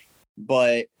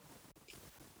 But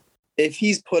if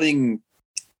he's putting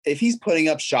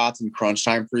up shots in crunch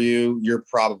time for you, you're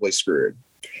probably screwed.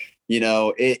 You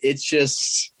know, it's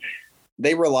just,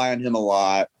 they rely on him a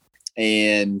lot.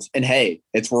 And hey,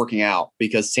 it's working out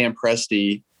because Sam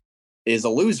Presti is a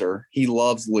loser. He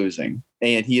loves losing,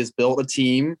 and he has built a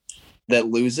team that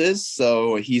loses.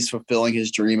 So he's fulfilling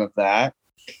his dream of that,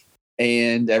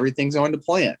 and everything's going to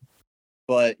plan.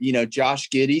 But, you know, Josh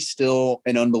Giddey's still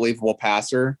an unbelievable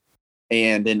passer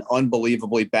and an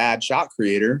unbelievably bad shot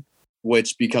creator,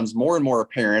 which becomes more and more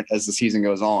apparent as the season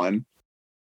goes on.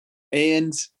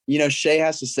 And, you know, Shea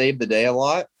has to save the day a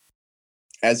lot,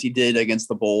 as he did against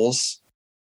the Bulls,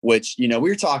 which, you know, we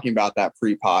were talking about that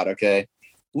pre-pod, okay?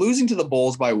 Losing to the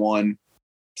Bulls by 1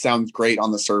 sounds great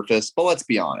on the surface, but let's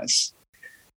be honest.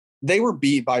 They were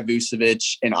beat by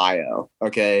Vucevic and Io,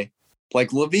 okay?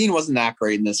 Like, Levine wasn't that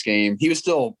great in this game. He was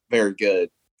still very good,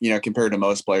 you know, compared to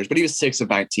most players, but he was 6 of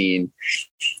 19.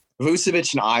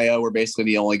 Vucevic and Io were basically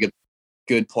the only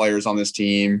good players on this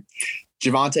team.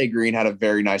 Javonte Green had a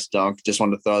very nice dunk. Just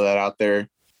wanted to throw that out there.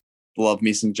 Love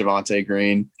me some Javonte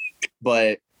Green.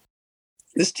 But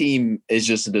this team is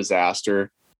just a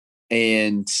disaster.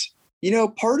 And, you know,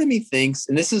 part of me thinks,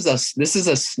 and this is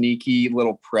a sneaky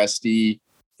little Presti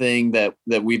thing that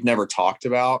we've never talked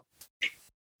about.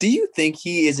 Do you think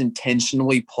he is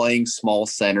intentionally playing small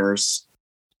centers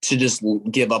to just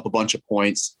give up a bunch of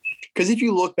points? Because if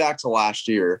you look back to last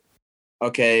year,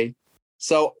 okay,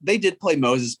 so they did play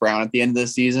Moses Brown at the end of the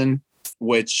season,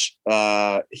 which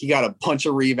he got a bunch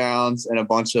of rebounds and a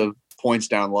bunch of points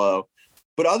down low.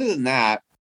 But other than that,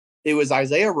 it was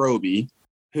Isaiah Roby,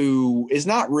 who is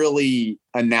not really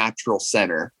a natural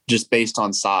center just based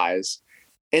on size.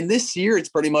 And this year, it's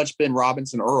pretty much been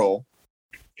Robinson Earl,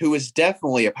 who is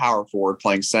definitely a power forward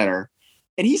playing center.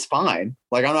 And he's fine.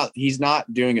 Like, he's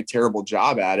not doing a terrible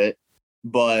job at it,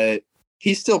 but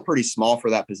he's still pretty small for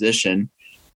that position.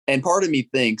 And part of me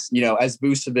thinks, you know, as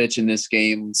Vucevic in this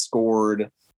game scored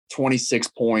 26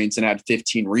 points and had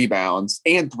 15 rebounds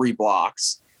and 3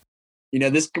 blocks, you know,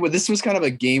 this was kind of a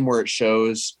game where it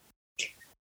shows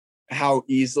how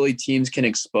easily teams can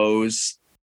expose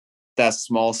that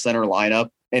small center lineup.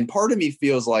 And part of me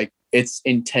feels like it's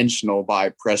intentional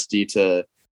by Presti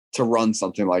to run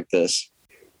something like this.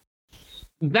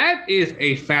 That is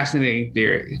a fascinating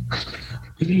theory.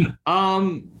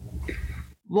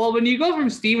 Well, when you go from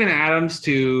Steven Adams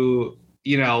to,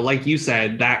 you know, like you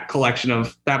said, that collection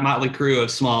of that motley crew of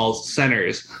small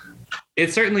centers,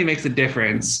 it certainly makes a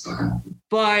difference.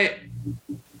 But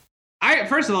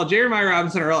first of all, Jeremiah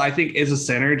Robinson Earl, I think, is a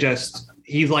center. Just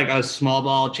he's like a small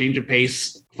ball, change of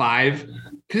pace 5,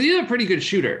 because he's a pretty good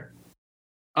shooter.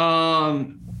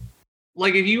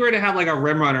 Like if you were to have like a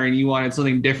rim runner and you wanted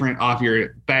something different off your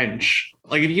bench,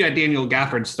 like if you had Daniel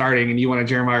Gafford starting and you wanted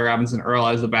Jeremiah Robinson Earl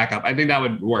as the backup, I think that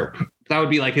would work. That would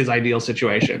be like his ideal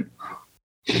situation.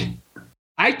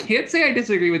 I can't say I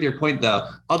disagree with your point though,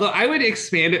 although I would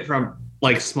expand it from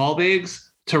like small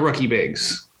bigs to rookie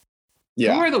bigs.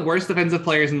 Yeah. Who are the worst defensive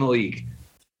players in the league?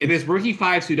 It is rookie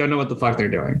 5s who don't know what the fuck they're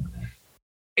doing.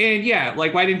 And yeah,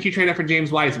 like why didn't you trade up for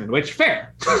James Wiseman? Which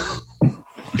fair.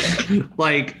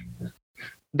 Like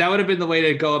that would have been the way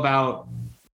to go about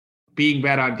being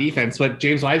bad on defense, but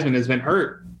James Wiseman has been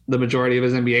hurt the majority of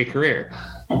his NBA career.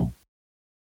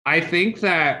 I think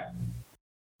that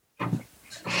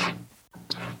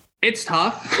it's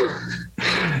tough.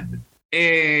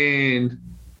 And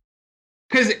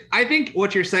because I think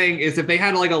what you're saying is if they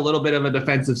had like a little bit of a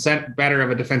defensive better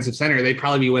of a defensive center, they'd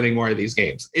probably be winning more of these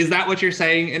games. Is that what you're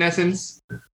saying in essence?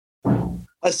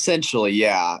 Essentially,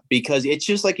 yeah, because it's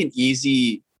just like an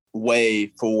easy way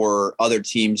for other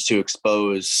teams to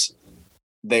expose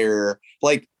their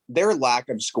lack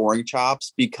of scoring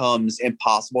chops becomes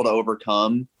impossible to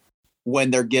overcome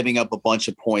when they're giving up a bunch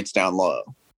of points down low.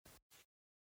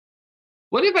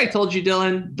 What if I told you,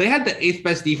 Dylan, they had the 8th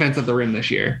best defense at the rim this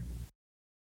year?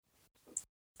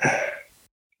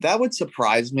 That would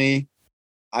surprise me.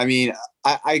 I mean,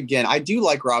 I do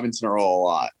like Robinson Earl a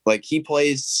lot. Like he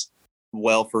plays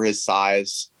well for his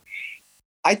size.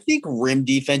 I think rim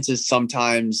defense is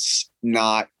sometimes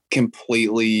not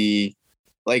completely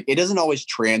like it doesn't always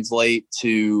translate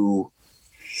to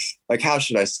like, how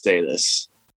should I say this?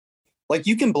 Like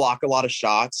you can block a lot of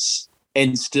shots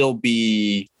and still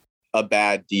be a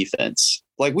bad defense.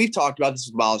 like we've talked about this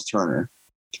with Miles Turner.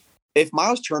 If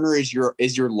Miles Turner is your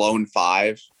lone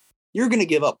 5, you're going to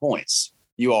give up points.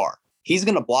 You are. He's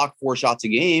going to block 4 shots a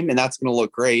game, and that's going to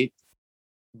look great.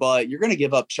 But you're going to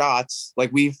give up shots.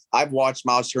 Like I've watched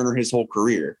Miles Turner his whole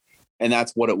career, and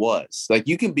that's what it was. Like,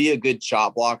 you can be a good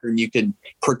shot blocker and you can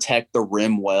protect the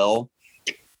rim well.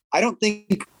 I don't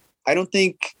think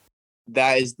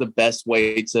that is the best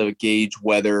way to gauge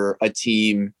whether a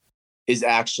team is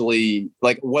actually,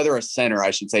 like, whether a center,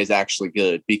 I should say, is actually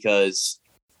good, because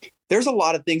there's a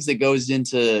lot of things that goes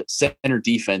into center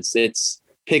defense. It's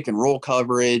pick and roll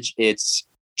coverage. It's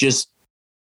just,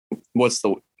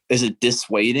 is it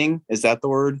dissuading? Is that the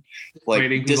word? Like,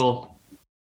 people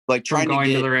like trying going to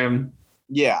get to the rim.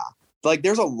 Yeah. Like,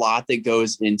 there's a lot that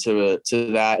goes into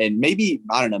that. And maybe,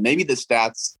 I don't know, maybe the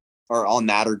stats are on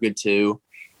that are good too.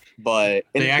 But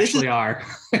they actually are.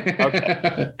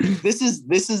 Okay. This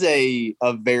is a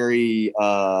very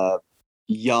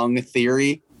young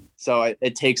theory. So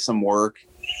it takes some work.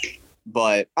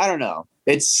 But I don't know.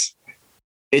 It's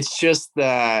just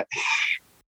that,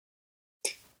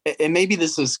 and maybe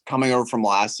this is coming over from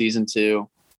last season too,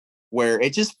 where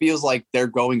it just feels like they're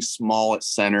going small at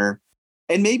center.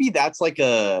 And maybe that's like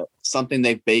something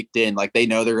they've baked in. Like, they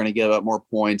know they're going to give up more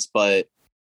points, but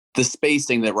the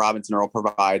spacing that Robinson Earl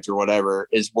provides or whatever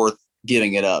is worth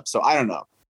giving it up. So I don't know.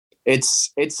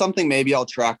 It's something maybe I'll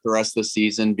track the rest of the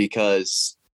season,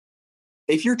 because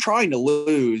if you're trying to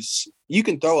lose, you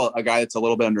can throw a guy that's a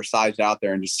little bit undersized out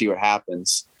there and just see what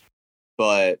happens.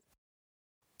 But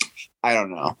I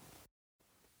don't know.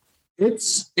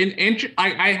 It's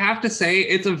I have to say,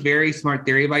 it's a very smart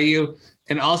theory by you.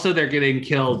 And also, they're getting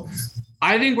killed.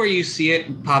 I think where you see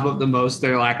it pop up the most,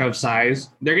 their lack of size.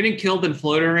 They're getting killed in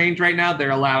floater range right now.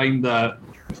 They're allowing the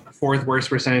 4th worst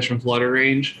percentage from floater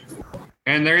range.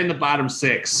 And they're in the bottom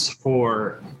 6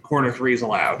 for corner threes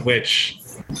allowed, which,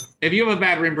 if you have a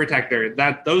bad rim protector,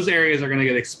 those areas are going to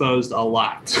get exposed a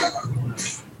lot.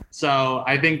 So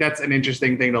I think that's an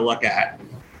interesting thing to look at.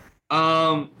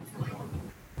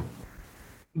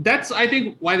 That's, I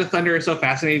think, why the Thunder is so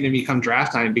fascinating to me come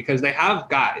draft time, because they have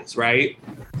guys, right?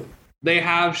 They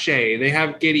have Shea, they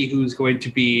have Giddey, who's going to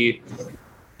be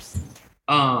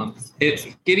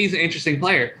Giddey's an interesting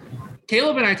player.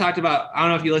 Caleb and I talked about, I don't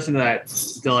know if you listened to that,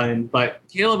 Dylan, but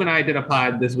Caleb and I did a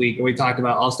pod this week and we talked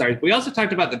about All-Stars. We also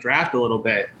talked about the draft a little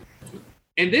bit.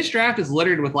 And this draft is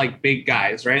littered with, like, big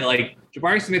guys, right? Like,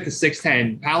 Jabari Smith is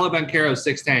 6'10", Paolo Banchero is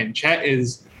 6'10", Chet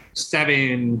is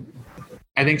 7'2",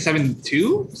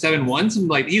 7'1", something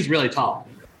like, he's really tall.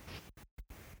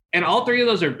 And all 3 of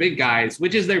those are big guys,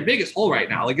 which is their biggest hole right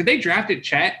now. Like, if they drafted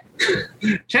Chet,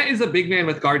 Chet is a big man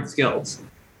with guard skills.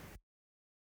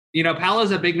 You know,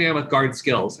 Paolo's a big man with guard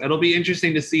skills. It'll be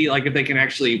interesting to see, like, if they can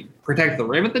actually protect the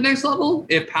rim at the next level,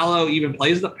 if Paolo and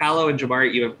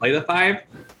Jabari even play the 5.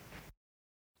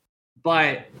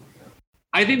 But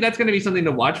I think that's going to be something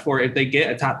to watch for if they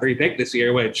get a top 3 pick this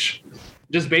year, which,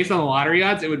 just based on the lottery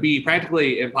odds, it would be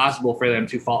practically impossible for them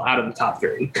to fall out of the top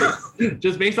 3.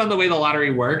 Just based on the way the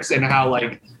lottery works and how,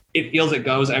 like, it feels it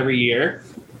goes every year.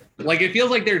 Like, it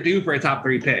feels like they're due for a top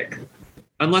 3 pick.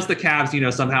 Unless the Cavs, you know,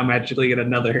 somehow magically get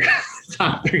another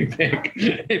top 3 pick.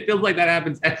 It feels like that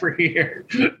happens every year.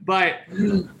 But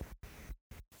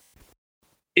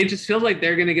it just feels like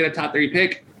they're going to get a top 3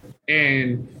 pick,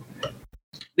 and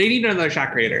they need another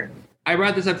shot creator. I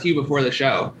brought this up to you before the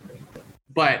show,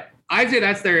 but I'd say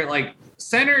that's their, like,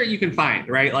 center you can find,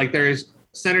 right? Like, there's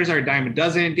centers are a dime a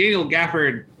dozen. Daniel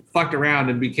Gafford fucked around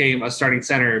and became a starting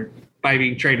center by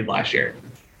being traded last year.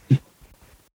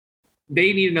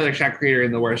 They need another shot creator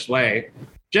in the worst way,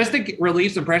 just to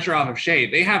relieve some pressure off of Shea.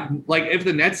 They have, like, if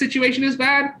the Nets situation is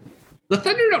bad, the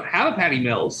Thunder don't have a Patty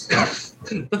Mills.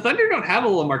 The Thunder don't have a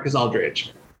LaMarcus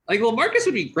Aldridge. Like, LaMarcus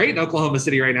would be great in Oklahoma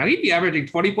City right now. He'd be averaging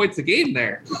 20 points a game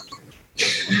there.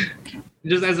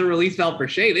 Just as a release valve for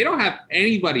Shea. They don't have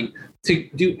anybody to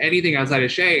do anything outside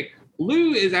of Shea.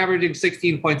 Lou is averaging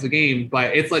 16 points a game,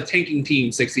 but it's a tanking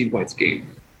team 16 points a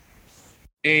game.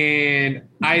 And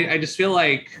I just feel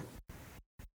like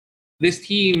this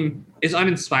team is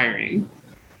uninspiring.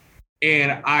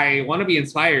 And I want to be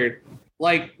inspired.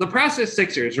 Like, the process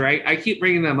Sixers, right? I keep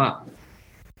bringing them up.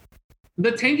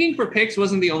 The tanking for picks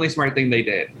wasn't the only smart thing they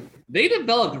did. They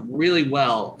developed really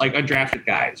well, like, undrafted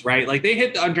guys, right? Like, they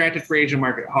hit the undrafted free agent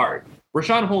market hard.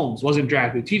 Rashawn Holmes wasn't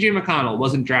drafted. TJ McConnell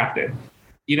wasn't drafted.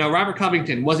 You know, Robert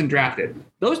Covington wasn't drafted.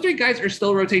 Those 3 guys are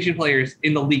still rotation players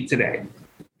in the league today.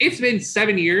 It's been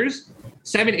 7 years,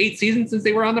 8 seasons since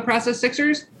they were on the process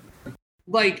Sixers.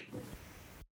 Like,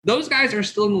 those guys are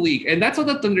still in the league, and that's what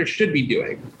the Thunder should be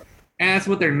doing. And that's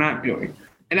what they're not doing.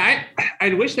 And I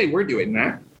wish they were doing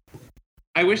that.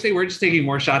 I wish they were just taking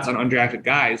more shots on undrafted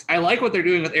guys. I like what they're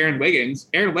doing with Aaron Wiggins.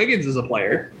 Aaron Wiggins is a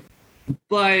player,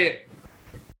 but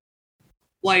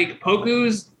like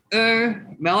Poku's,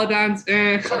 Melodon's,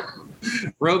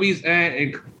 Roby's,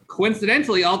 and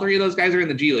coincidentally, all three of those guys are in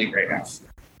the G League right now.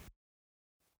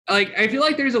 Like, I feel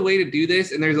like there's a way to do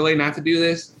this, and there's a way not to do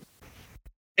this.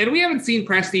 And we haven't seen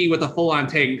Presti with a full-on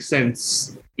tank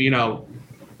since, the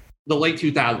late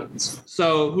 2000s.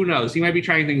 So who knows? He might be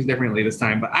trying things differently this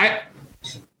time. But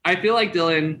I feel like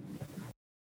Dylan,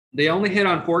 they only hit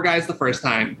on 4 guys the first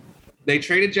time. They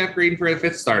traded Jeff Green for a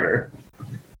 5th starter.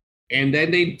 And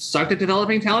then they sucked at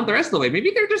developing talent the rest of the way.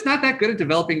 Maybe they're just not that good at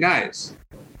developing guys.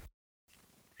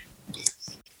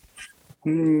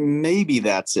 Maybe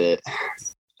that's it.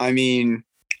 I mean,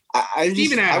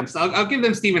 Steven Adams. I'll give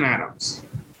them Steven Adams.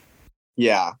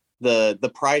 Yeah,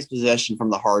 the prized possession from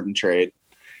the Harden trade.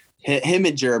 Him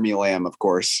and Jeremy Lamb, of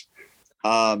course.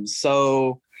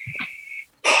 So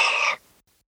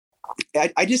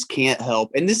I just can't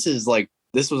help. And this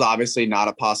was obviously not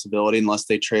a possibility unless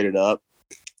they traded up.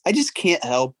 I just can't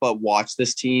help but watch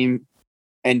this team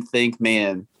and think,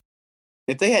 man,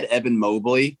 if they had Evan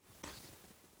Mobley,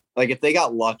 like if they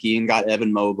got lucky and got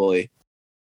Evan Mobley,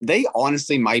 they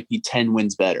honestly might be 10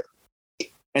 wins better.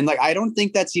 And I don't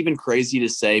think that's even crazy to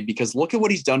say because look at what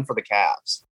he's done for the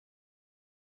Cavs.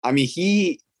 I mean,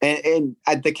 and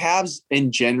the Cavs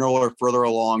in general are further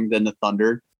along than the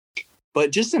Thunder,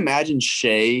 but just imagine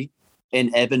Shea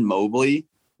and Evan Mobley.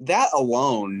 That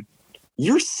alone,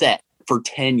 you're set for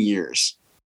 10 years.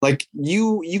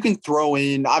 You can throw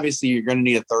in, obviously you're going to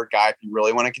need a third guy if you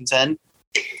really want to contend,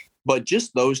 but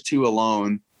just those two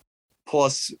alone,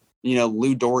 plus,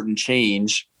 Lou Dort and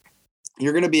change,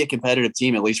 you're going to be a competitive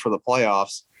team, at least for the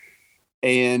playoffs.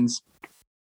 And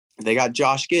they got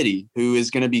Josh Giddey, who is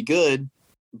going to be good,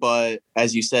 but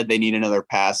as you said, they need another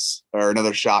pass or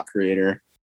another shot creator.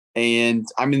 And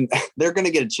I mean, they're going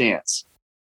to get a chance.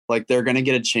 They're going to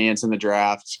get a chance in the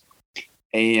draft.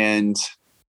 And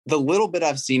the little bit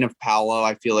I've seen of Paolo,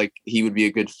 I feel like he would be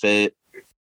a good fit.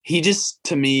 He just,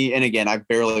 to me, and again, I've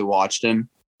barely watched him,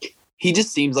 he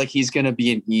just seems like he's going to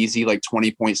be an easy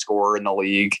 20-point scorer in the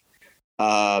league.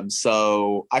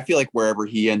 So I feel like wherever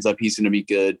he ends up, he's going to be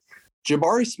good.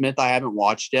 Jabari Smith, I haven't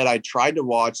watched yet. I tried to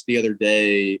watch the other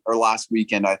day or last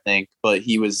weekend, I think, but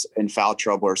he was in foul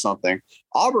trouble or something.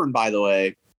 Auburn, by the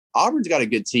way, Auburn's got a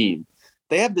good team.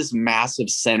 They have this massive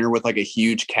center with a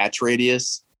huge catch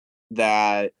radius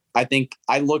that I think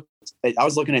I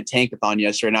was looking at Tankathon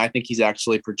yesterday, and I think he's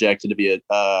actually projected to be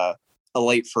a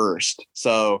late first.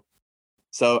 So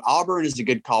Auburn is a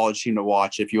good college team to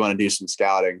watch if you want to do some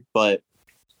scouting, but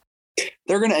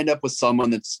they're going to end up with someone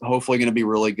that's hopefully going to be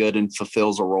really good and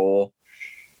fulfills a role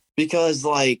because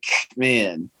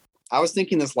man, I was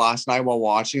thinking this last night while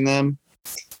watching them,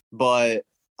 but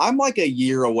I'm a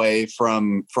year away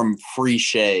from free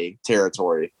Shea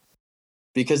territory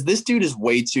because this dude is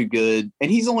way too good and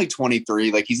he's only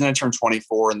 23. He's going to turn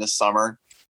 24 in this summer,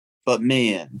 but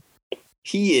man,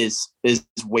 he is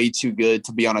way too good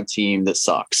to be on a team that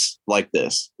sucks like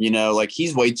this.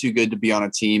 He's way too good to be on a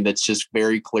team that's just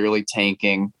very clearly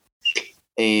tanking.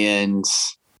 And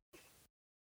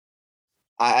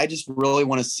I just really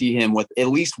want to see him with at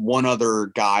least one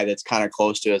other guy that's kind of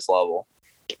close to his level.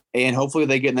 And hopefully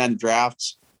they get in that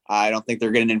draft. I don't think they're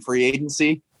getting in free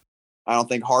agency. I don't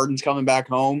think Harden's coming back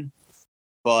home.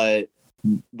 But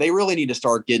they really need to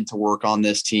start getting to work on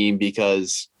this team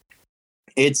because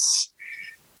it's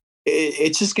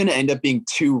just going to end up being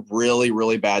 2 really,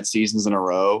 really bad seasons in a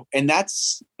row. And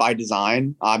that's by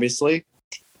design, obviously.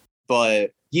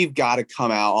 But you've got to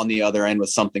come out on the other end with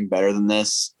something better than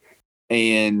this.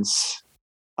 And,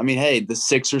 I mean, hey, the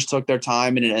Sixers took their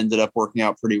time and it ended up working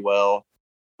out pretty well.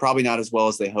 Probably not as well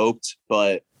as they hoped.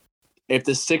 But if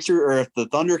the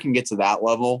Thunder can get to that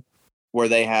level where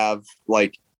they have,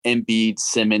 Embiid,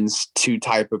 Simmons, 2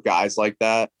 type of guys like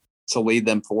that to lead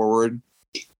them forward,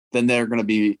 then they're going to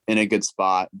be in a good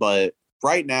spot. But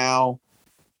right now,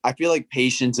 I feel like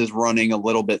patience is running a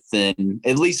little bit thin,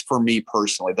 at least for me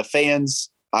personally. The fans,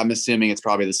 I'm assuming it's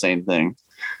probably the same thing.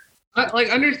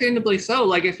 Understandably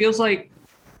so. It feels like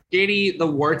Giddey, the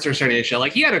warts are starting to show.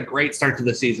 He had a great start to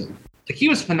the season. He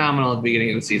was phenomenal at the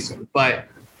beginning of the season, but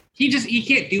he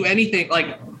can't do anything.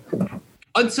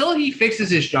 Until he fixes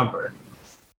his jumper,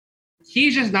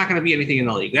 he's just not going to be anything in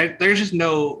the league. There's just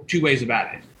no 2 ways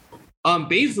about it.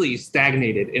 Baisley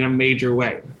stagnated in a major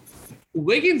way.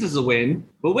 Wiggins is a win,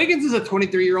 but Wiggins is a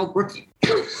 23-year-old rookie.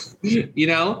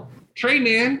 Trey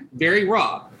Mann, very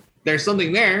raw. There's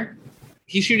something there.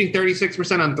 He's shooting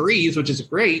 36% on threes, which is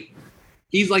great.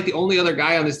 He's the only other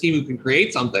guy on this team who can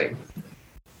create something.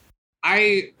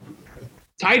 I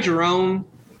Ty Jerome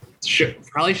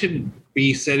probably should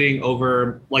be sitting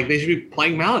over, like they should be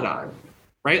playing Maladon,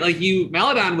 right? Like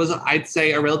Maladon was, I'd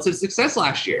say, a relative success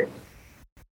last year.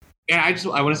 And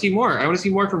I want to see more. I want to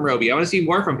see more from Roby. I want to see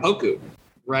more from Poku,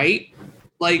 right?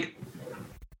 Like,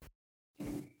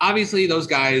 obviously those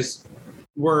guys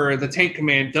were the tank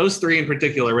command. Those three in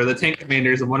particular were the tank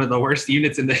commanders of one of the worst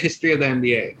units in the history of the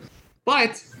NBA.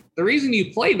 But the reason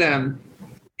you play them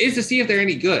is to see if they're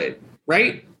any good,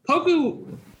 right?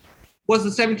 Poku was the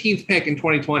 17th pick in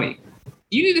 2020.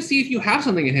 You need to see if you have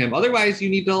something in him. Otherwise, you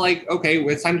need to okay,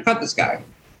 it's time to cut this guy.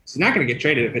 He's not going to get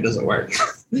traded if it doesn't work.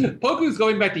 Poku's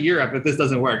going back to Europe if this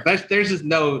doesn't work. There's just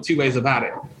no two ways about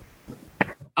it.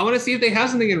 I want to see if they have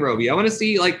something in Roby. I want to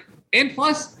see, and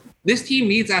plus, this team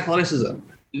needs athleticism.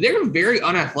 They're very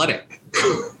unathletic.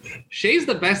 Shea's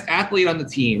the best athlete on the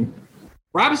team.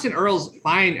 Robinson Earl's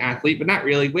fine athlete, but not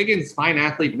really. Wiggins, fine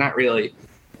athlete, but not really.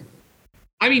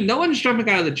 I mean, no one's jumping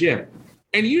out of the gym.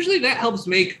 And usually that helps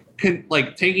make,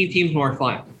 tanking teams more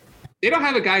fun. They don't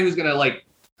have a guy who's going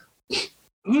to,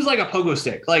 who's like a pogo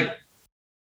stick.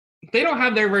 They don't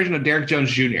have their version of Derrick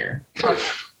Jones Jr.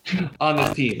 on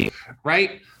this team,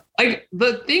 right?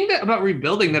 The thing about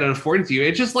rebuilding that it affords you,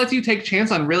 it just lets you take a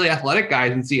chance on really athletic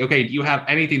guys and see, okay, do you have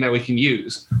anything that we can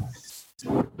use?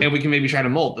 And we can maybe try to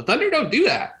mold. The Thunder don't do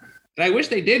that. And I wish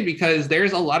they did, because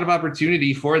there's a lot of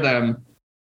opportunity for them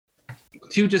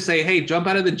to just say, hey, jump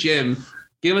out of the gym,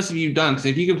 give us a few dunks.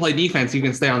 If you can play defense, you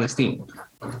can stay on this team.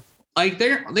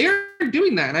 They're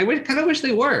doing that, and I kind of wish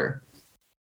they were.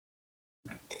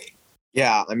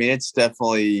 Yeah, I mean, it's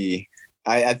definitely –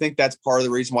 I think that's part of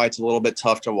the reason why it's a little bit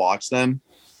tough to watch them.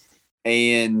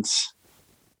 And,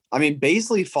 I mean,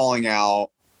 basically falling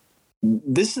out,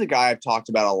 this is a guy I've talked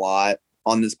about a lot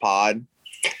on this pod.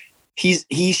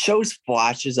 He shows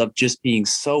flashes of just being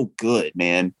so good,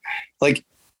 man.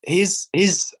 His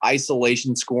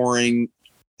isolation scoring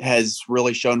has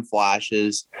really shown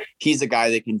flashes. He's a guy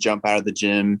that can jump out of the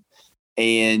gym,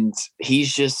 and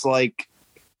he's just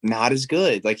not as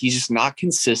good. He's just not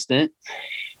consistent.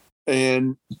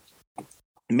 And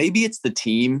maybe it's the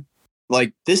team.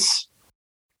 This,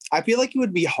 I feel like it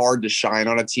would be hard to shine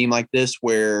on a team like this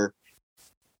where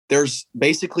there's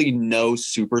basically no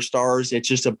superstars. It's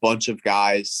just a bunch of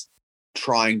guys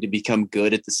trying to become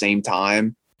good at the same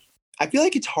time. I feel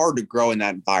like it's hard to grow in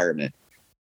that environment.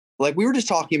 We were just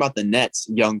talking about the Nets,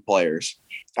 young players.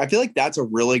 I feel like that's a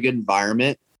really good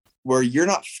environment where you're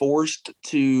not forced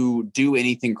to do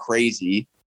anything crazy.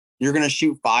 You're going to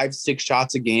shoot 5-6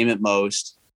 shots a game at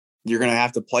most. You're going to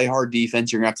have to play hard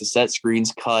defense. You're going to have to set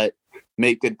screens, cut,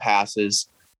 make good passes,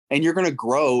 and you're going to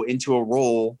grow into a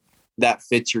role that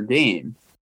fits your game.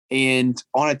 And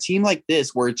on a team like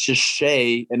this, where it's just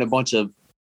Shea and a bunch of,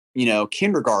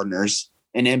 kindergartners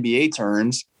in NBA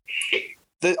terms,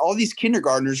 all these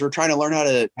kindergartners are trying to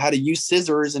learn how to use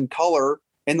scissors and color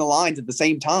in the lines at the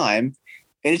same time.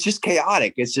 And it's just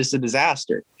chaotic. It's just a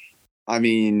disaster. I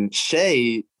mean,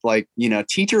 Shea,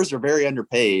 teachers are very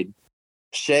underpaid.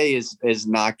 Shea is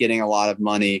not getting a lot of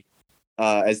money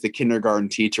as the kindergarten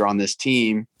teacher on this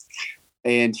team.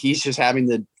 And he's just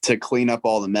having to clean up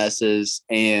all the messes,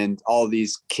 and all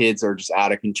these kids are just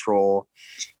out of control.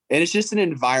 And it's just an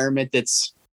environment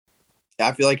that's,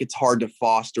 I feel like it's hard to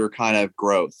foster kind of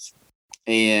growth.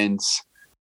 And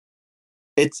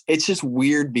it's just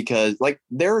weird because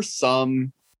there are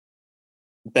some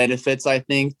benefits, I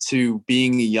think, to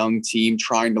being a young team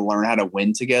trying to learn how to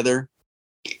win together.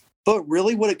 But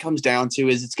really what it comes down to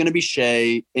is it's going to be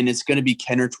Shea and it's going to be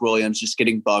Kenrich Williams just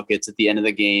getting buckets at the end of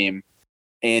the game.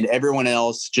 And everyone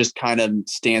else just kind of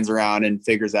stands around and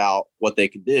figures out what they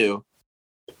can do.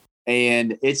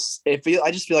 And I just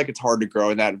feel like it's hard to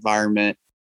grow in that environment.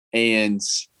 And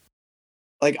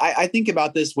I think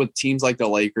about this with teams like the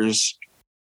Lakers,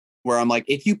 where I'm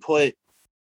if you put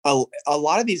a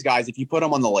lot of these guys, if you put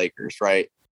them on the Lakers, right?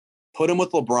 Put them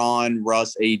with LeBron,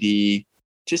 Russ, AD,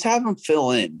 just have them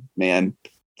fill in, man.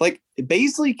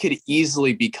 Basically could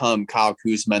easily become Kyle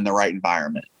Kuzma in the right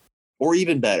environment, or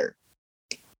even better.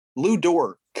 Lou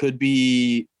Dort could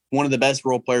be one of the best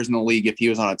role players in the league if he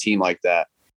was on a team like that.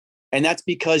 And that's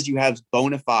because you have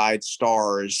bona fide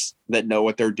stars that know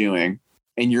what they're doing,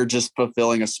 and you're just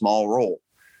fulfilling a small role.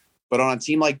 But on a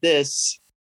team like this,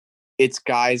 it's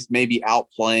guys maybe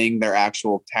outplaying their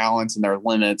actual talents and their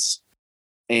limits.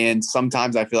 And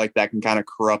sometimes I feel like that can kind of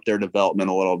corrupt their development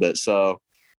a little bit. So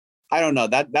I don't know.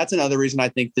 That's another reason I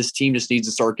think this team just needs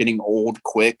to start getting old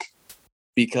quick,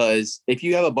 because if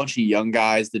you have a bunch of young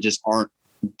guys that just aren't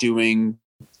doing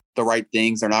the right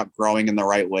things, they're not growing in the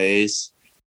right ways,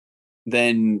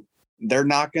 then they're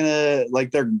not going to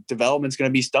their development's going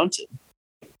to be stunted.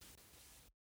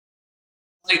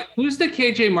 Like, who's the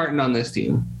KJ Martin on this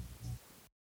team?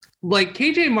 Like,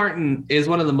 KJ Martin is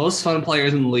one of the most fun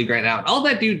players in the league right now. All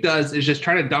that dude does is just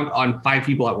try to dunk on 5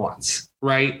 people at once,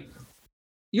 right?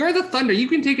 You're the Thunder. You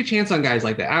can take a chance on guys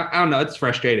like that. I don't know. It's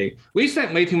frustrating. We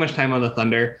spent way too much time on the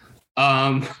Thunder.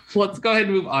 Let's go ahead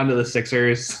and move on to the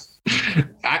Sixers.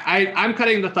 I'm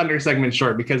cutting the Thunder segment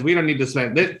short because we don't need to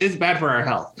spend. It's bad for our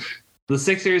health. The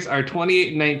Sixers are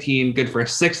 28-19, good for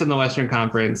 6th in the Western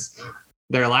Conference.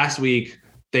 Their last week,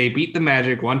 they beat the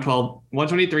Magic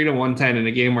 123 to 110 in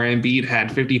a game where Embiid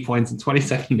had 50 points in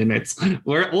 27 minutes.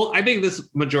 I think this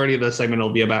majority of the segment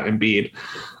will be about Embiid.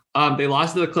 They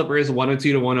lost to the Clippers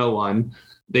 102 to 101.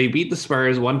 They beat the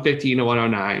Spurs 115 to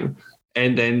 109.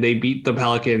 And then they beat the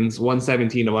Pelicans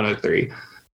 117 to 103.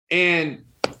 And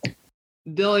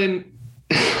Dylan,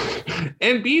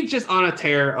 Embiid's just on a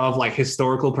tear of like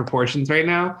historical proportions right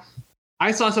now.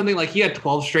 I saw something like he had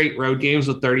 12 straight road games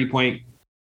with 30-point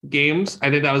games. I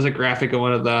think that was a graphic of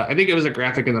I think it was a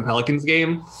graphic in the Pelicans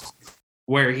game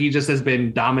where he just has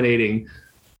been dominating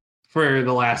for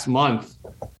the last month.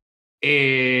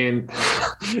 And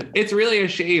it's really a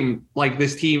shame like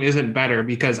this team isn't better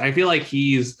because I feel like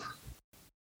is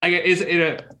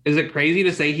it crazy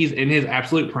to say he's in his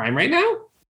absolute prime right now?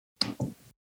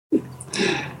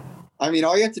 I mean,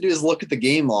 all you have to do is look at the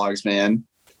game logs, man.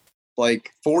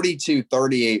 Like 42,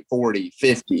 38, 40,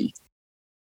 50.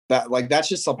 That's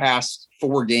just the past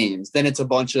 4 games. Then it's a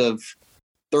bunch of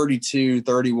 32,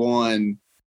 31,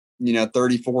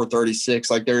 34,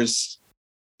 36. Like there's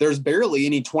barely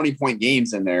any 20-point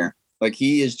games in there. Like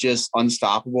he is just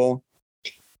unstoppable.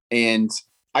 And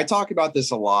I talk about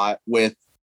this a lot with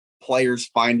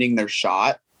players finding their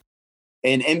shot.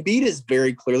 And Embiid has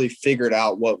very clearly figured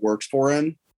out what works for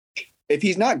him. If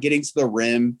he's not getting to the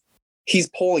rim, he's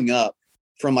pulling up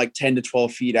from like 10 to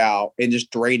 12 feet out and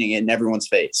just draining it in everyone's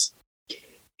face.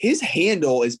 His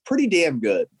handle is pretty damn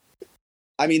good.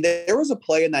 I mean, there was a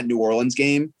play in that New Orleans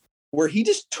game where he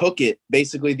just took it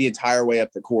basically the entire way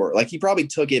up the court. Like he probably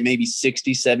took it maybe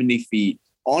 60, 70 feet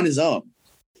on his own.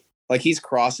 Like he's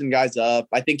crossing guys up.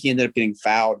 I think he ended up getting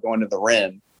fouled going to the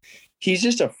rim. He's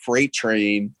just a freight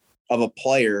train of a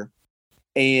player.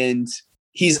 And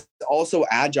he's also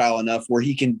agile enough where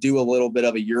he can do a little bit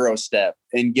of a Euro step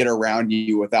and get around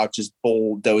you without just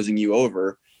bulldozing you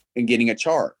over and getting a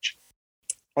charge.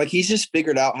 Like he's just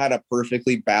figured out how to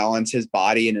perfectly balance his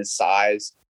body and his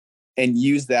size and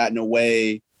use that in a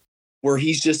way where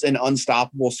he's just an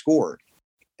unstoppable scorer.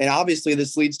 And obviously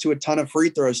this leads to a ton of free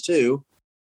throws too.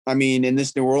 I mean, in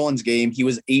this New Orleans game, he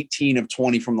was 18 of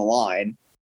 20 from the line.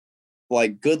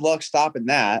 Like good luck stopping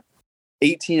that.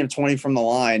 18 of 20 from the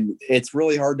line. It's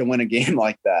really hard to win a game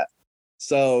like that.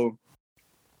 So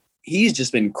he's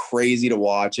just been crazy to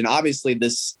watch. And obviously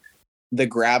the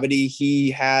gravity he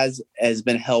has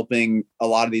been helping a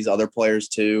lot of these other players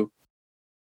too.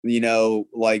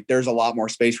 Like there's a lot more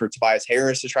space for Tobias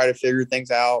Harris to try to figure things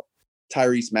out.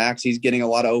 Tyrese Maxey's getting a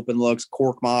lot of open looks.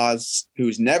 Korkmaz,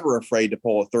 who's never afraid to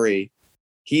pull a 3,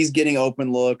 he's getting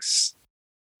open looks.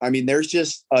 I mean, there's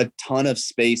just a ton of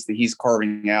space that he's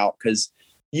carving out because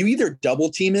you either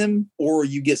double team him or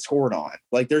you get scored on.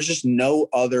 Like there's just no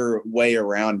other way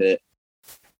around it.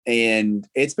 And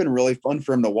it's been really fun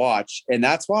for him to watch. And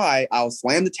that's why I'll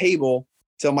slam the table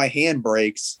till my hand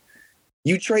breaks.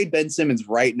 You trade Ben Simmons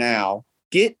right now,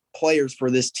 get players for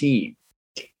this team.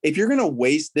 If you're going to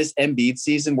waste this Embiid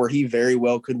season where he very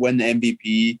well could win the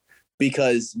MVP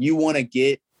because you want to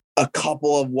get a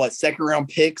couple of second round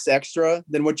picks extra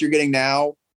than what you're getting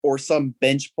now, or some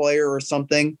bench player or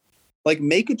something, like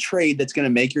make a trade that's going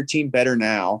to make your team better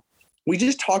now. We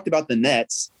just talked about the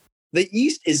Nets. The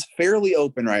East is fairly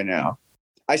open right now.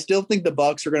 I still think the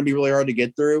Bucks are going to be really hard to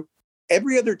get through.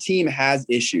 Every other team has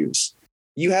issues.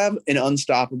 You have an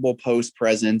unstoppable post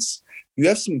presence. You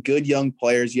have some good young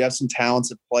players. You have some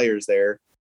talented players there.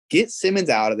 Get Simmons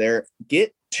out of there.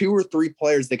 Get 2 or 3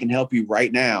 players that can help you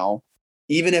right now,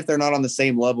 even if they're not on the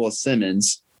same level as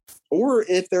Simmons, or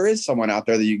if there is someone out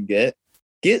there that you can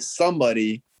get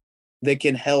somebody that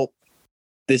can help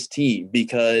this team.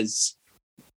 Because,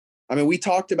 I mean, we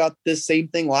talked about this same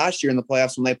thing last year in the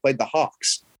playoffs when they played the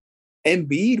Hawks.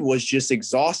 Embiid was just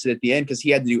exhausted at the end because he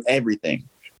had to do everything.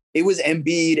 It was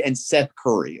Embiid and Seth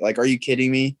Curry. Like, are you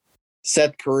kidding me?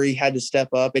 Seth Curry had to step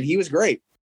up, and he was great.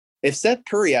 If Seth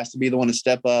Curry has to be the one to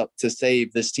step up to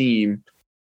save this team,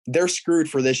 they're screwed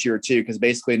for this year too, because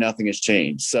basically nothing has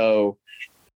changed. So,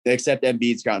 except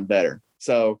Embiid's gotten better.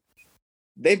 So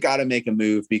they've got to make a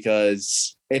move,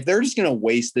 because if they're just going to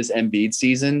waste this Embiid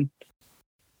season,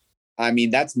 I mean,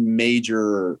 that's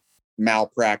major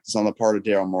malpractice on the part of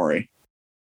Daryl Morey.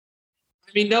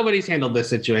 I mean, nobody's handled this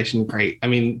situation great. I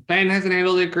mean, Ben hasn't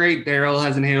handled it great. Daryl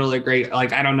hasn't handled it great.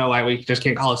 Like, I don't know why we just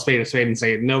can't call a spade and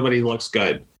say nobody looks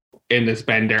good in this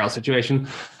Ben Daryl situation.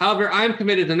 However, I'm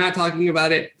committed to not talking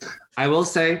about it. I will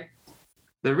say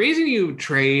the reason you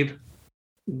trade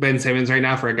Ben Simmons right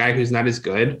now for a guy who's not as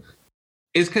good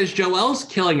is because Joel's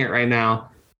killing it right now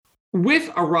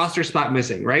with a roster spot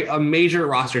missing, right? A major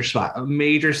roster spot, a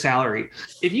major salary.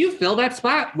 If you fill that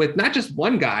spot with not just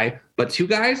one guy, but two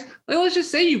guys, like let's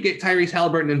just say you get Tyrese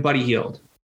Halliburton and Buddy Hield,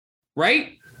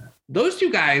 right? Those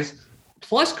two guys,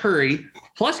 plus Curry,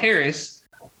 plus Harris,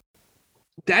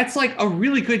 that's like a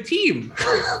really good team.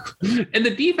 And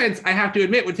the defense, I have to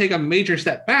admit, would take a major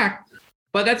step back.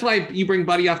 But that's why you bring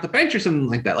Buddy off the bench or something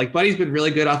like that. Like Buddy's been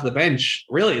really good off the bench,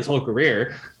 really his whole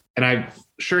career. And I'm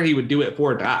sure he would do it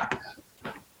for Doc.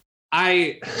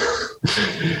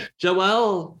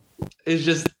 Joel is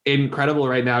just incredible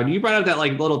right now. And you brought up that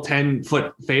like little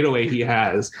 10-foot fadeaway he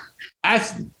has.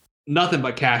 That's nothing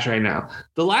but cash right now.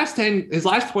 His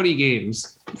last 20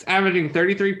 games, he's averaging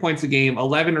 33 points a game,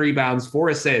 11 rebounds, 4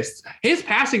 assists. His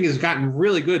passing has gotten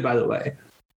really good, by the way.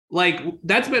 Like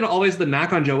that's been always the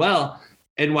knock on Joel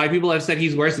and why people have said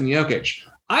he's worse than Jokic.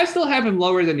 I still have him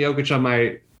lower than Jokic on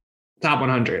my top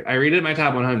 100. I read it in my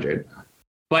top 100,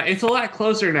 but it's a lot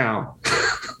closer now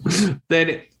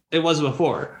than it was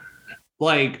before.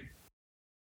 Like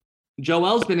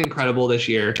Joel's been incredible this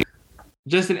year,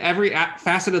 just in every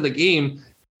facet of the game.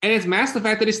 And it's masked the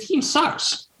fact that his team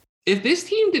sucks. If this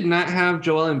team did not have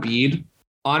Joel Embiid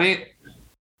on it,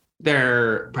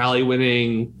 they're probably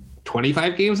winning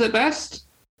 25 games at best.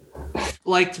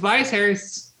 Like Tobias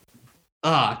Harris,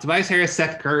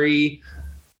 Seth Curry,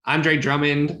 Andre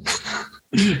Drummond,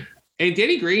 and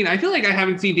Danny Green. I feel like I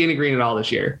haven't seen Danny Green at all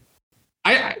this year.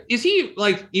 Is he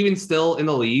like even still in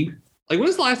the league? Like, when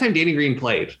was the last time Danny Green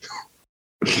played?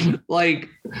 Like,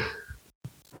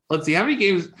 let's see, how many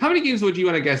games would you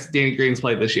want to guess Danny Green's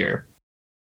played this year?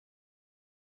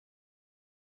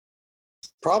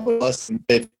 Probably less than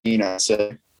 15, I'd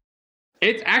say.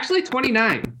 It's actually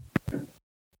 29.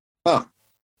 Oh.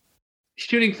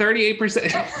 Shooting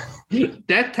 38%.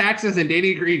 Death taxes and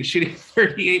Danny Green shooting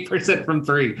 38% from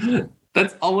three.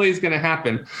 That's always going to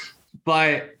happen.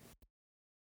 But,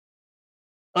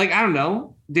 like, I don't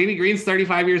know. Danny Green's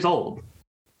 35 years old.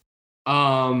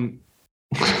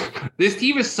 This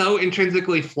team is so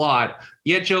intrinsically flawed,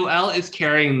 yet Joel is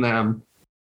carrying them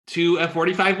to a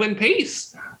 45-win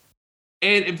pace.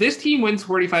 And if this team wins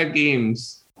 45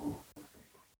 games,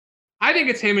 I think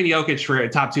it's him and Jokic for a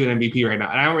top 2 in MVP right now.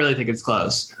 And I don't really think it's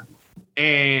close.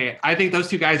 And I think those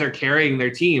two guys are carrying their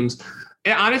teams.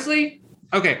 And honestly,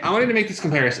 okay, I wanted to make this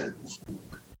comparison.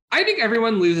 I think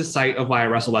everyone loses sight of why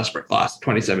Russell Westbrook lost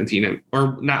 2017,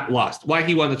 or not lost, why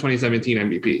he won the 2017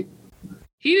 MVP.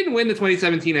 He didn't win the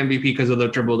 2017 MVP because of the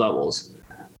triple doubles.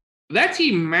 That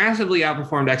team massively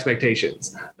outperformed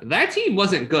expectations. That team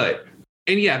wasn't good.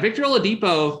 And yeah, Victor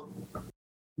Oladipo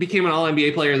became an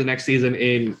All-NBA player the next season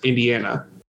in Indiana.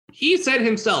 He said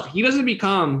himself, he doesn't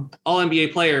become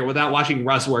All-NBA player without watching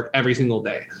Russ work every single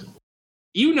day.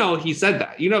 You know he said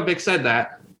that. You know Vic said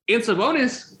that. And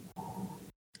Sabonis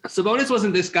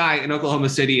wasn't this guy in Oklahoma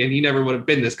City, and he never would have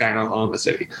been this guy in Oklahoma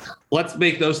City. Let's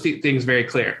make those things very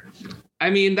clear. I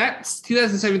mean, that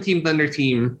 2017 Thunder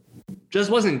team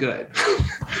just wasn't good,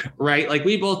 right? Like,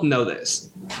 we both know this.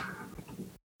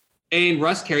 And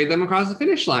Russ carried them across the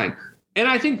finish line. And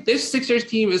I think this Sixers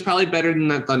team is probably better than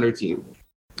that Thunder team,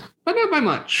 but not by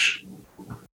much.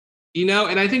 You know,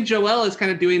 and I think Joel is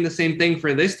kind of doing the same thing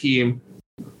for this team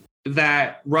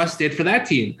that Russ did for that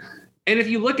team. And if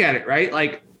you look at it, right,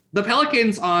 like the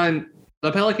Pelicans on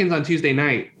Tuesday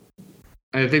night,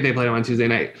 I think they played them on Tuesday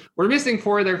night, we're missing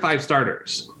 4 of their 5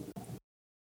 starters.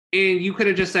 And you could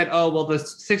have just said, oh, well, the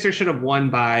Sixers should have won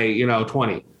by,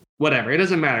 20. Whatever. It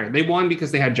doesn't matter. They won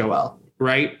because they had Joel,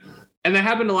 right? And that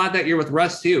happened a lot that year with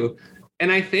Russ, too.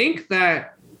 And I think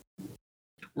that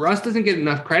Russ doesn't get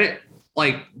enough credit.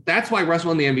 Like, that's why Russ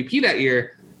won the MVP that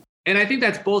year. And I think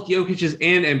that's both Jokic's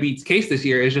and Embiid's case this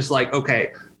year is just like,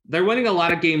 okay, they're winning a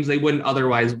lot of games they wouldn't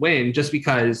otherwise win just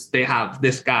because they have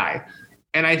this guy.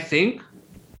 And I think,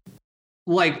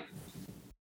 like,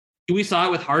 we saw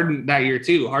it with Harden that year,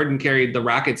 too. Harden carried the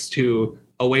Rockets to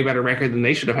a way better record than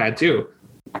they should have had, too.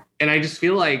 And I just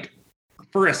feel like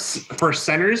for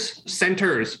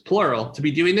centers, plural, to be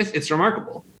doing this, it's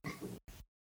remarkable.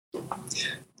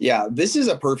 Yeah, this is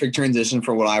a perfect transition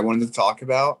for what I wanted to talk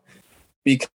about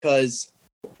because,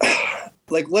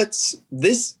 like,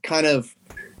 this kind of,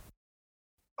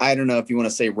 I don't know if you want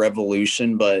to say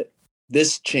revolution, but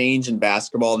this change in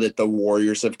basketball that the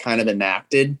Warriors have kind of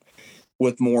enacted,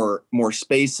 with more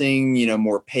spacing,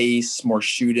 more pace, more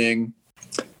shooting,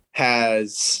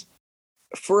 has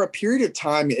for a period of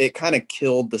time, it kind of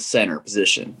killed the center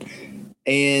position.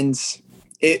 And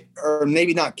or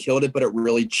maybe not killed it, but it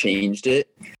really changed it.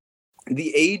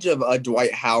 The age of a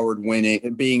Dwight Howard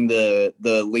being the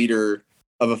leader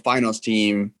of a finals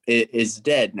team is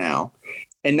dead now.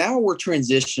 And now we're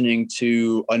transitioning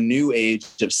to a new age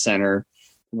of center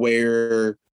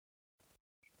where,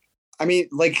 I mean,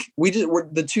 like we're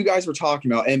the two guys we're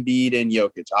talking about, Embiid and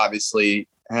Jokic, obviously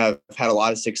have had a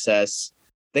lot of success.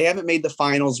 They haven't made the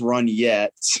finals run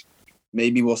yet.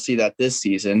 Maybe we'll see that this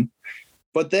season.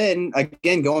 But then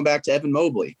again, going back to Evan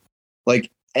Mobley,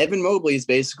 like Evan Mobley is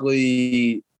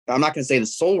basically, I'm not going to say the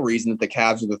sole reason that the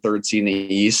Cavs are the third seed in the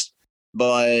East,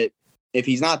 but if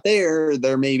he's not there,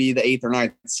 they're maybe the 8th or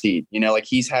 9th seed. Like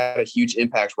he's had a huge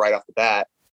impact right off the bat.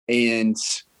 And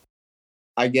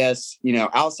I guess,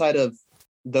 outside of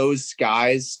those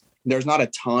guys, there's not a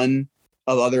ton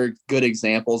of other good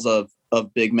examples of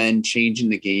big men changing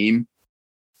the game.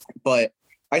 But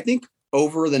I think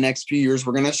over the next few years,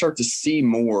 we're going to start to see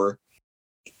more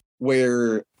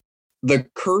where the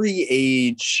Curry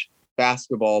age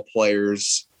basketball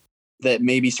players that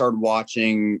maybe started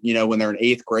watching, when they're in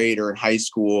 8th grade or in high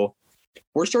school,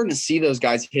 we're starting to see those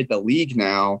guys hit the league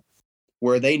now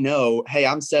where they know, hey,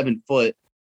 I'm 7 foot,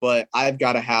 but I've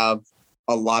got to have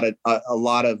a lot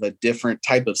of a different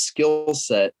type of skill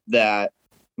set that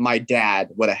my dad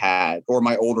would have had or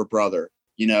my older brother,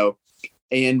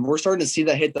 and we're starting to see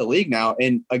that hit the league now.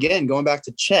 And again, going back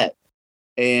to Chet,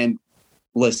 and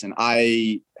listen,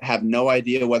 I have no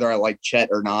idea whether I like Chet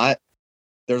or not.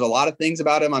 There's a lot of things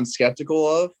about him I'm skeptical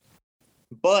of,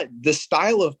 but the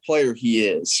style of player he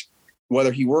is,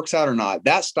 whether he works out or not,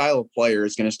 that style of player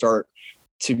is going to start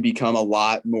to become a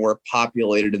lot more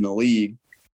populated in the league,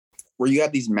 where you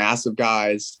have these massive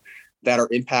guys that are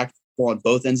impactful on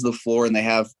both ends of the floor, and they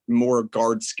have more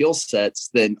guard skill sets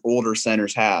than older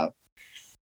centers have.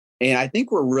 And I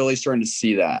think we're really starting to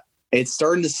see that. It's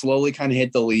starting to slowly kind of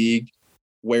hit the league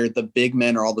where the big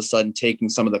men are all of a sudden taking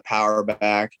some of the power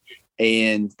back,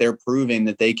 and they're proving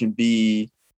that they can be,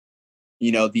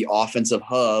 the offensive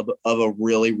hub of a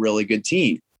really, really good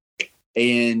team.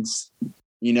 And,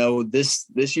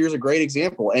 this year's a great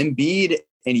example. Embiid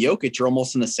and Jokic are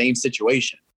almost in the same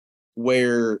situation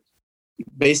where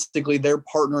basically their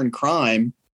partner in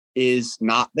crime is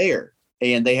not there,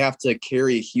 and they have to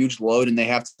carry a huge load, and they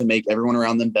have to make everyone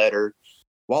around them better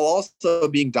while also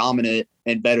being dominant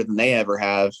and better than they ever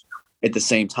have at the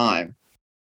same time.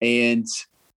 And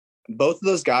both of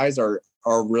those guys are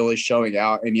really showing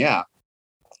out. And yeah,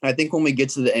 I think when we get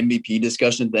to the MVP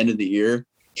discussion at the end of the year,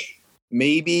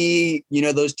 maybe,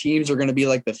 those teams are going to be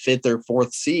like the 5th or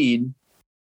 4th seed,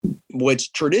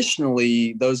 which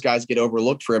traditionally those guys get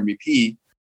overlooked for MVP.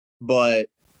 But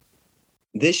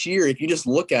this year, if you just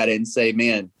look at it and say,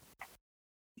 man,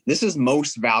 this is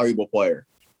most valuable player.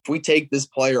 If we take this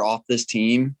player off this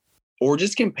team, or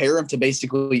just compare him to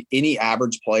basically any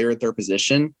average player at their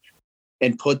position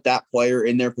and put that player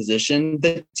in their position,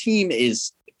 the team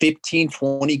is 15,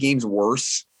 20 games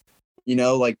worse.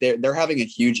 Like they're having a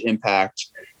huge impact.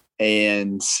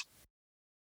 And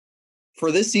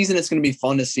for this season, it's going to be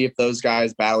fun to see if those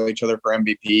guys battle each other for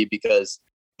MVP, because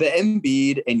the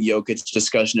Embiid and Jokic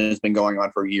discussion has been going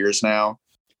on for years now.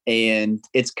 And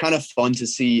it's kind of fun to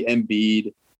see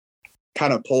Embiid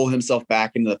kind of pull himself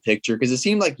back into the picture, because it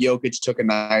seemed like Jokic took a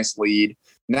nice lead.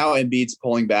 Now Embiid's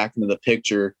pulling back into the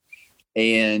picture.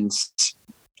 And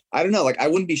I don't know, like I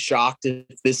wouldn't be shocked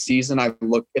if this season at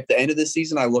the end of this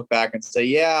season, I look back and say,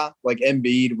 yeah, like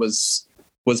Embiid was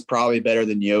probably better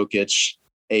than Jokic.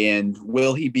 And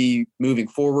will he be moving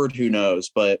forward? Who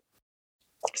knows? But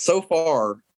so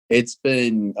far, it's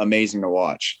been amazing to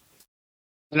watch.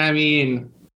 And I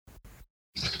mean,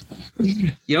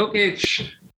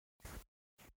 Jokic,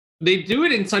 they do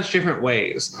it in such different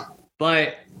ways,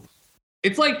 but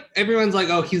it's like everyone's like,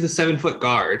 oh, he's a 7-foot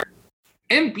guard.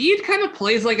 Embiid kind of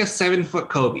plays like a 7-foot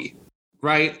Kobe,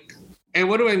 right? And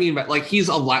what do I mean by, like, he's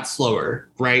a lot slower,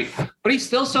 right? But he's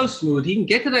still so smooth. He can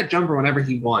get to that jumper whenever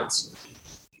he wants.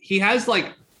 He has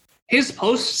like his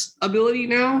post ability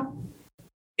now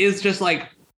is just like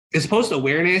his post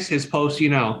awareness, his post,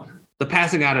 the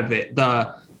passing out of it,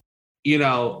 the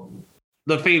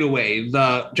fadeaway,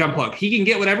 the jump hook. He can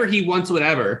get whatever he wants,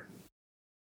 whatever.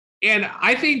 And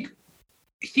I think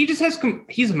he just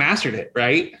he's mastered it,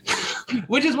 right?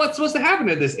 Which is what's supposed to happen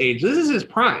at this age. This is his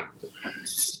prime.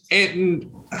 And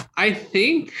I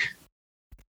think,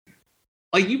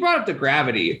 like you brought up the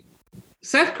gravity.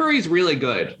 Seth Curry's really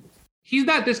good. He's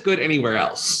not this good anywhere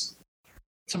else.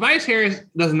 Tobias Harris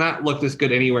does not look this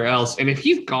good anywhere else. And if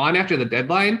he's gone after the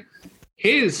deadline,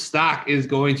 his stock is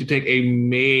going to take a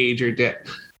major dip.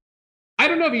 I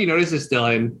don't know if you noticed this,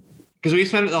 Dylan, because we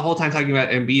spent the whole time talking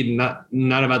about Embiid and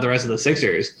not about the rest of the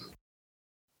Sixers.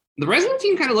 The rest of the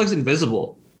team kind of looks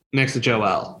invisible next to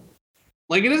Joel.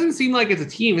 Like, it doesn't seem like it's a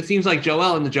team. It seems like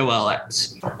Joel and the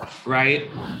Joelettes, right?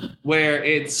 Where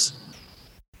it's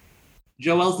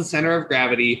Joel's the center of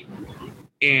gravity,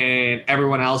 and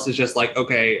everyone else is just like,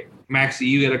 okay, Maxey,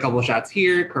 you get a couple shots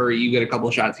here. Curry, you get a couple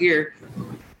shots here.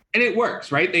 And it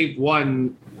works, right? They've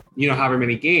won, however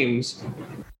many games.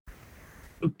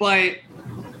 But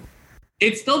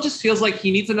it still just feels like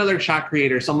he needs another shot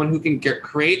creator, someone who can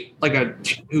create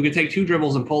who can take 2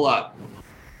 dribbles and pull up.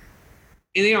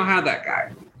 And they don't have that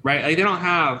guy, right? Like, they don't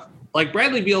have,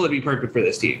 Bradley Beal would be perfect for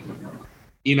this team.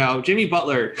 Jimmy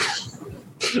Butler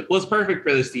was perfect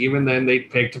for this team, and then they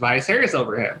picked Tobias Harris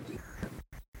over him.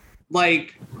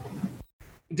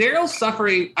 Daryl's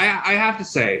suffering. I have to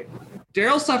say,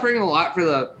 Daryl's suffering a lot for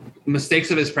the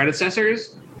mistakes of his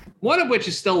predecessors, one of which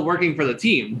is still working for the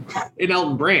team in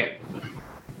Elton Brand.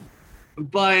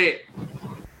 But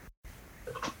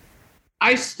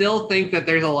I still think that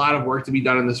there's a lot of work to be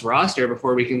done in this roster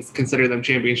before we can consider them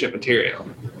championship material.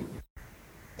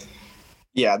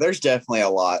 Yeah, there's definitely a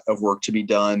lot of work to be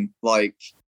done.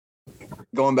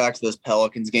 Going back to this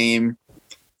Pelicans game,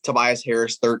 Tobias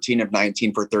Harris, 13 of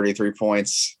 19 for 33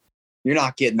 points. You're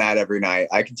not getting that every night.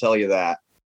 I can tell you that.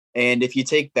 And if you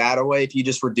take that away, if you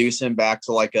just reduce him back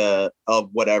to a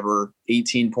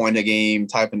 18 point a game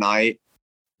type of night,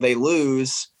 they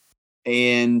lose.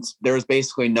 And there was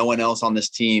basically no one else on this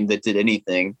team that did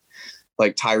anything.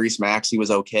 Tyrese Maxey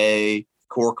was okay.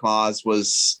 Korkmaz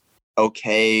was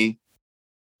okay.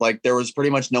 There was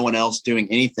pretty much no one else doing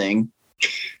anything.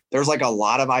 There's a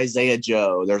lot of Isaiah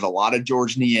Joe. There's a lot of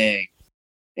George Niang.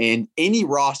 And any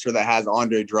roster that has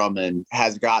Andre Drummond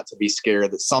has got to be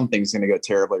scared that something's going to go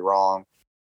terribly wrong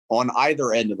on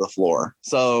either end of the floor.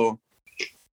 So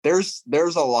there's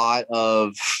a lot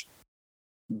of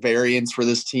variance for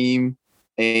this team.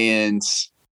 And,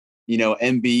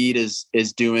 Embiid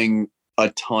is doing a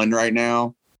ton right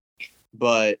now.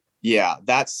 But, yeah,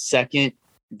 that second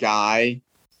guy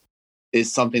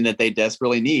is something that they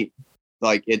desperately need.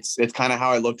 It's kind of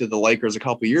how I looked at the Lakers a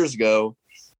couple years ago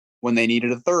when they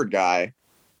needed a third guy,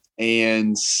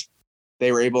 and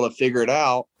they were able to figure it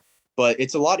out. But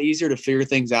it's a lot easier to figure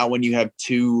things out when you have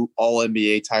 2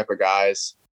 all-NBA type of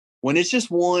guys. When it's just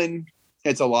one,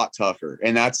 it's a lot tougher.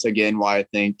 And that's, again, why I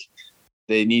think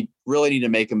they really need to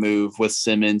make a move with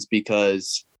Simmons,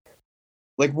 because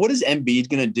what is Embiid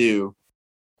going to do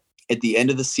at the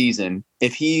end of the season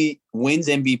if he wins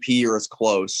MVP or is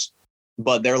close,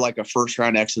 but they're a first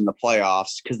round exit in the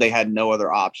playoffs because they had no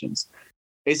other options?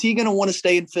 Is he going to want to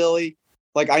stay in Philly?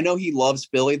 I know he loves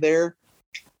Philly there,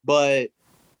 but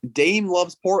Dame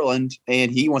loves Portland, and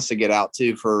he wants to get out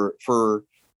too for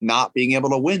not being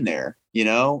able to win there,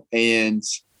 And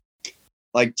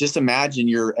just imagine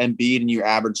you're Embiid and you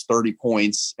average 30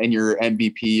 points and you're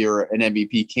MVP or an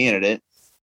MVP candidate.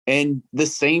 And the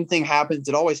same thing happens.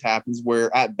 It always happens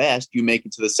where at best you make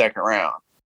it to the second round.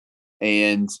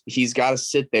 And he's got to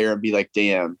sit there and be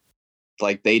damn,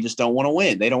 they just don't want to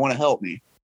win. They don't want to help me.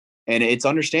 And it's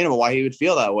understandable why he would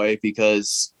feel that way,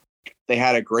 because they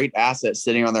had a great asset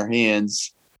sitting on their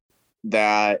hands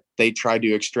that they tried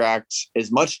to extract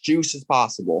as much juice as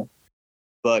possible.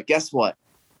 But guess what?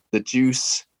 The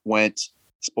juice went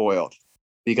spoiled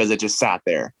because it just sat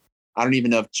there. I don't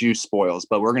even know if juice spoils,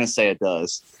 but we're going to say it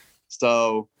does.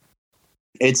 So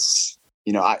it's,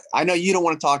 I know you don't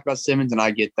want to talk about Simmons, and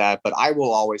I get that, but I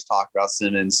will always talk about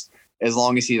Simmons as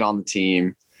long as he's on the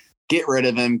team. Get rid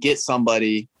of him, get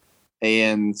somebody,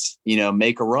 and,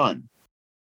 make a run.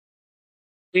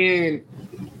 And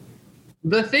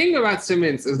the thing about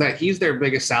Simmons is that he's their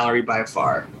biggest salary by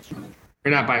far. Or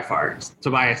not by far.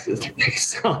 Tobias is their biggest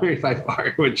salary by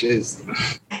far, which is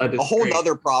a whole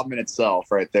nother problem in itself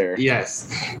right there.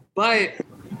 Yes. But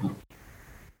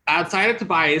outside of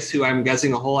Tobias, who I'm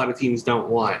guessing a whole lot of teams don't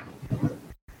want,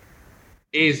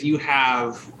 is you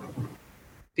have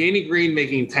Danny Green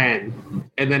making 10,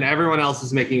 and then everyone else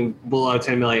is making below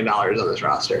 $10 million on this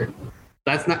roster.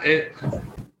 That's not it.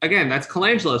 Again, that's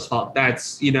Colangelo's fault.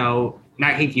 That's,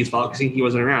 not Hinkie's fault, because Hinkie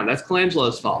wasn't around. That's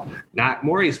Colangelo's fault, not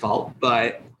Morey's fault,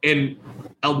 and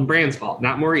Elton Brand's fault,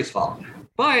 not Morey's fault.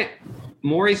 But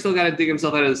Morey still got to dig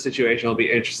himself out of the situation. It'll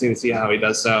be interesting to see how he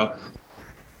does so.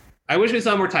 I wish we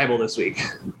saw more Tybal this week.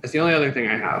 That's the only other thing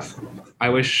I have. I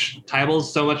wish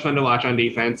Tybal's so much fun to watch on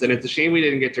defense, and it's a shame we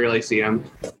didn't get to really see him.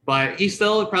 But he's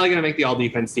still probably going to make the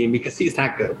all-defense team because he's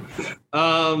that good.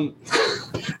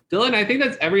 Dylan, I think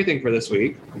that's everything for this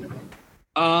week.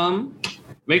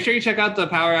 Make sure you check out the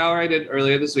Power Hour I did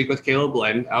earlier this week with Caleb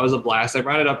Lynn. That was a blast. I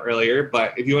brought it up earlier,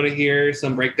 but if you want to hear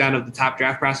some breakdown of the top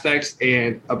draft prospects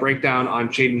and a breakdown on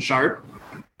Shaden Sharp,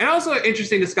 and also an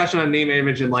interesting discussion on name,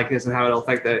 image, and likeness and how it'll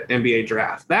affect the NBA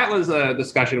draft. That was a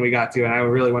discussion we got to, and I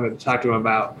really wanted to talk to him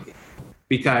about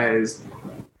because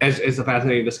it's a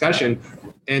fascinating discussion.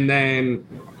 And then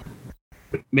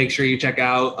make sure you check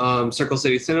out Circle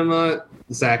City Cinema.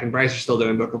 Zach and Bryce are still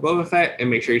doing Book of Boba Fett. And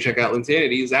make sure you check out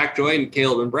Linsanity. Zach joined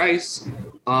Caleb and Bryce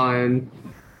on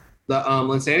the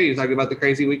Linsanity talking about the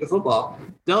crazy week of football.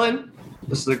 Dylan,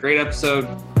 this is a great episode.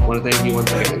 I want to thank you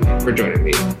once again for joining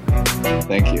me.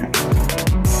 Thank you.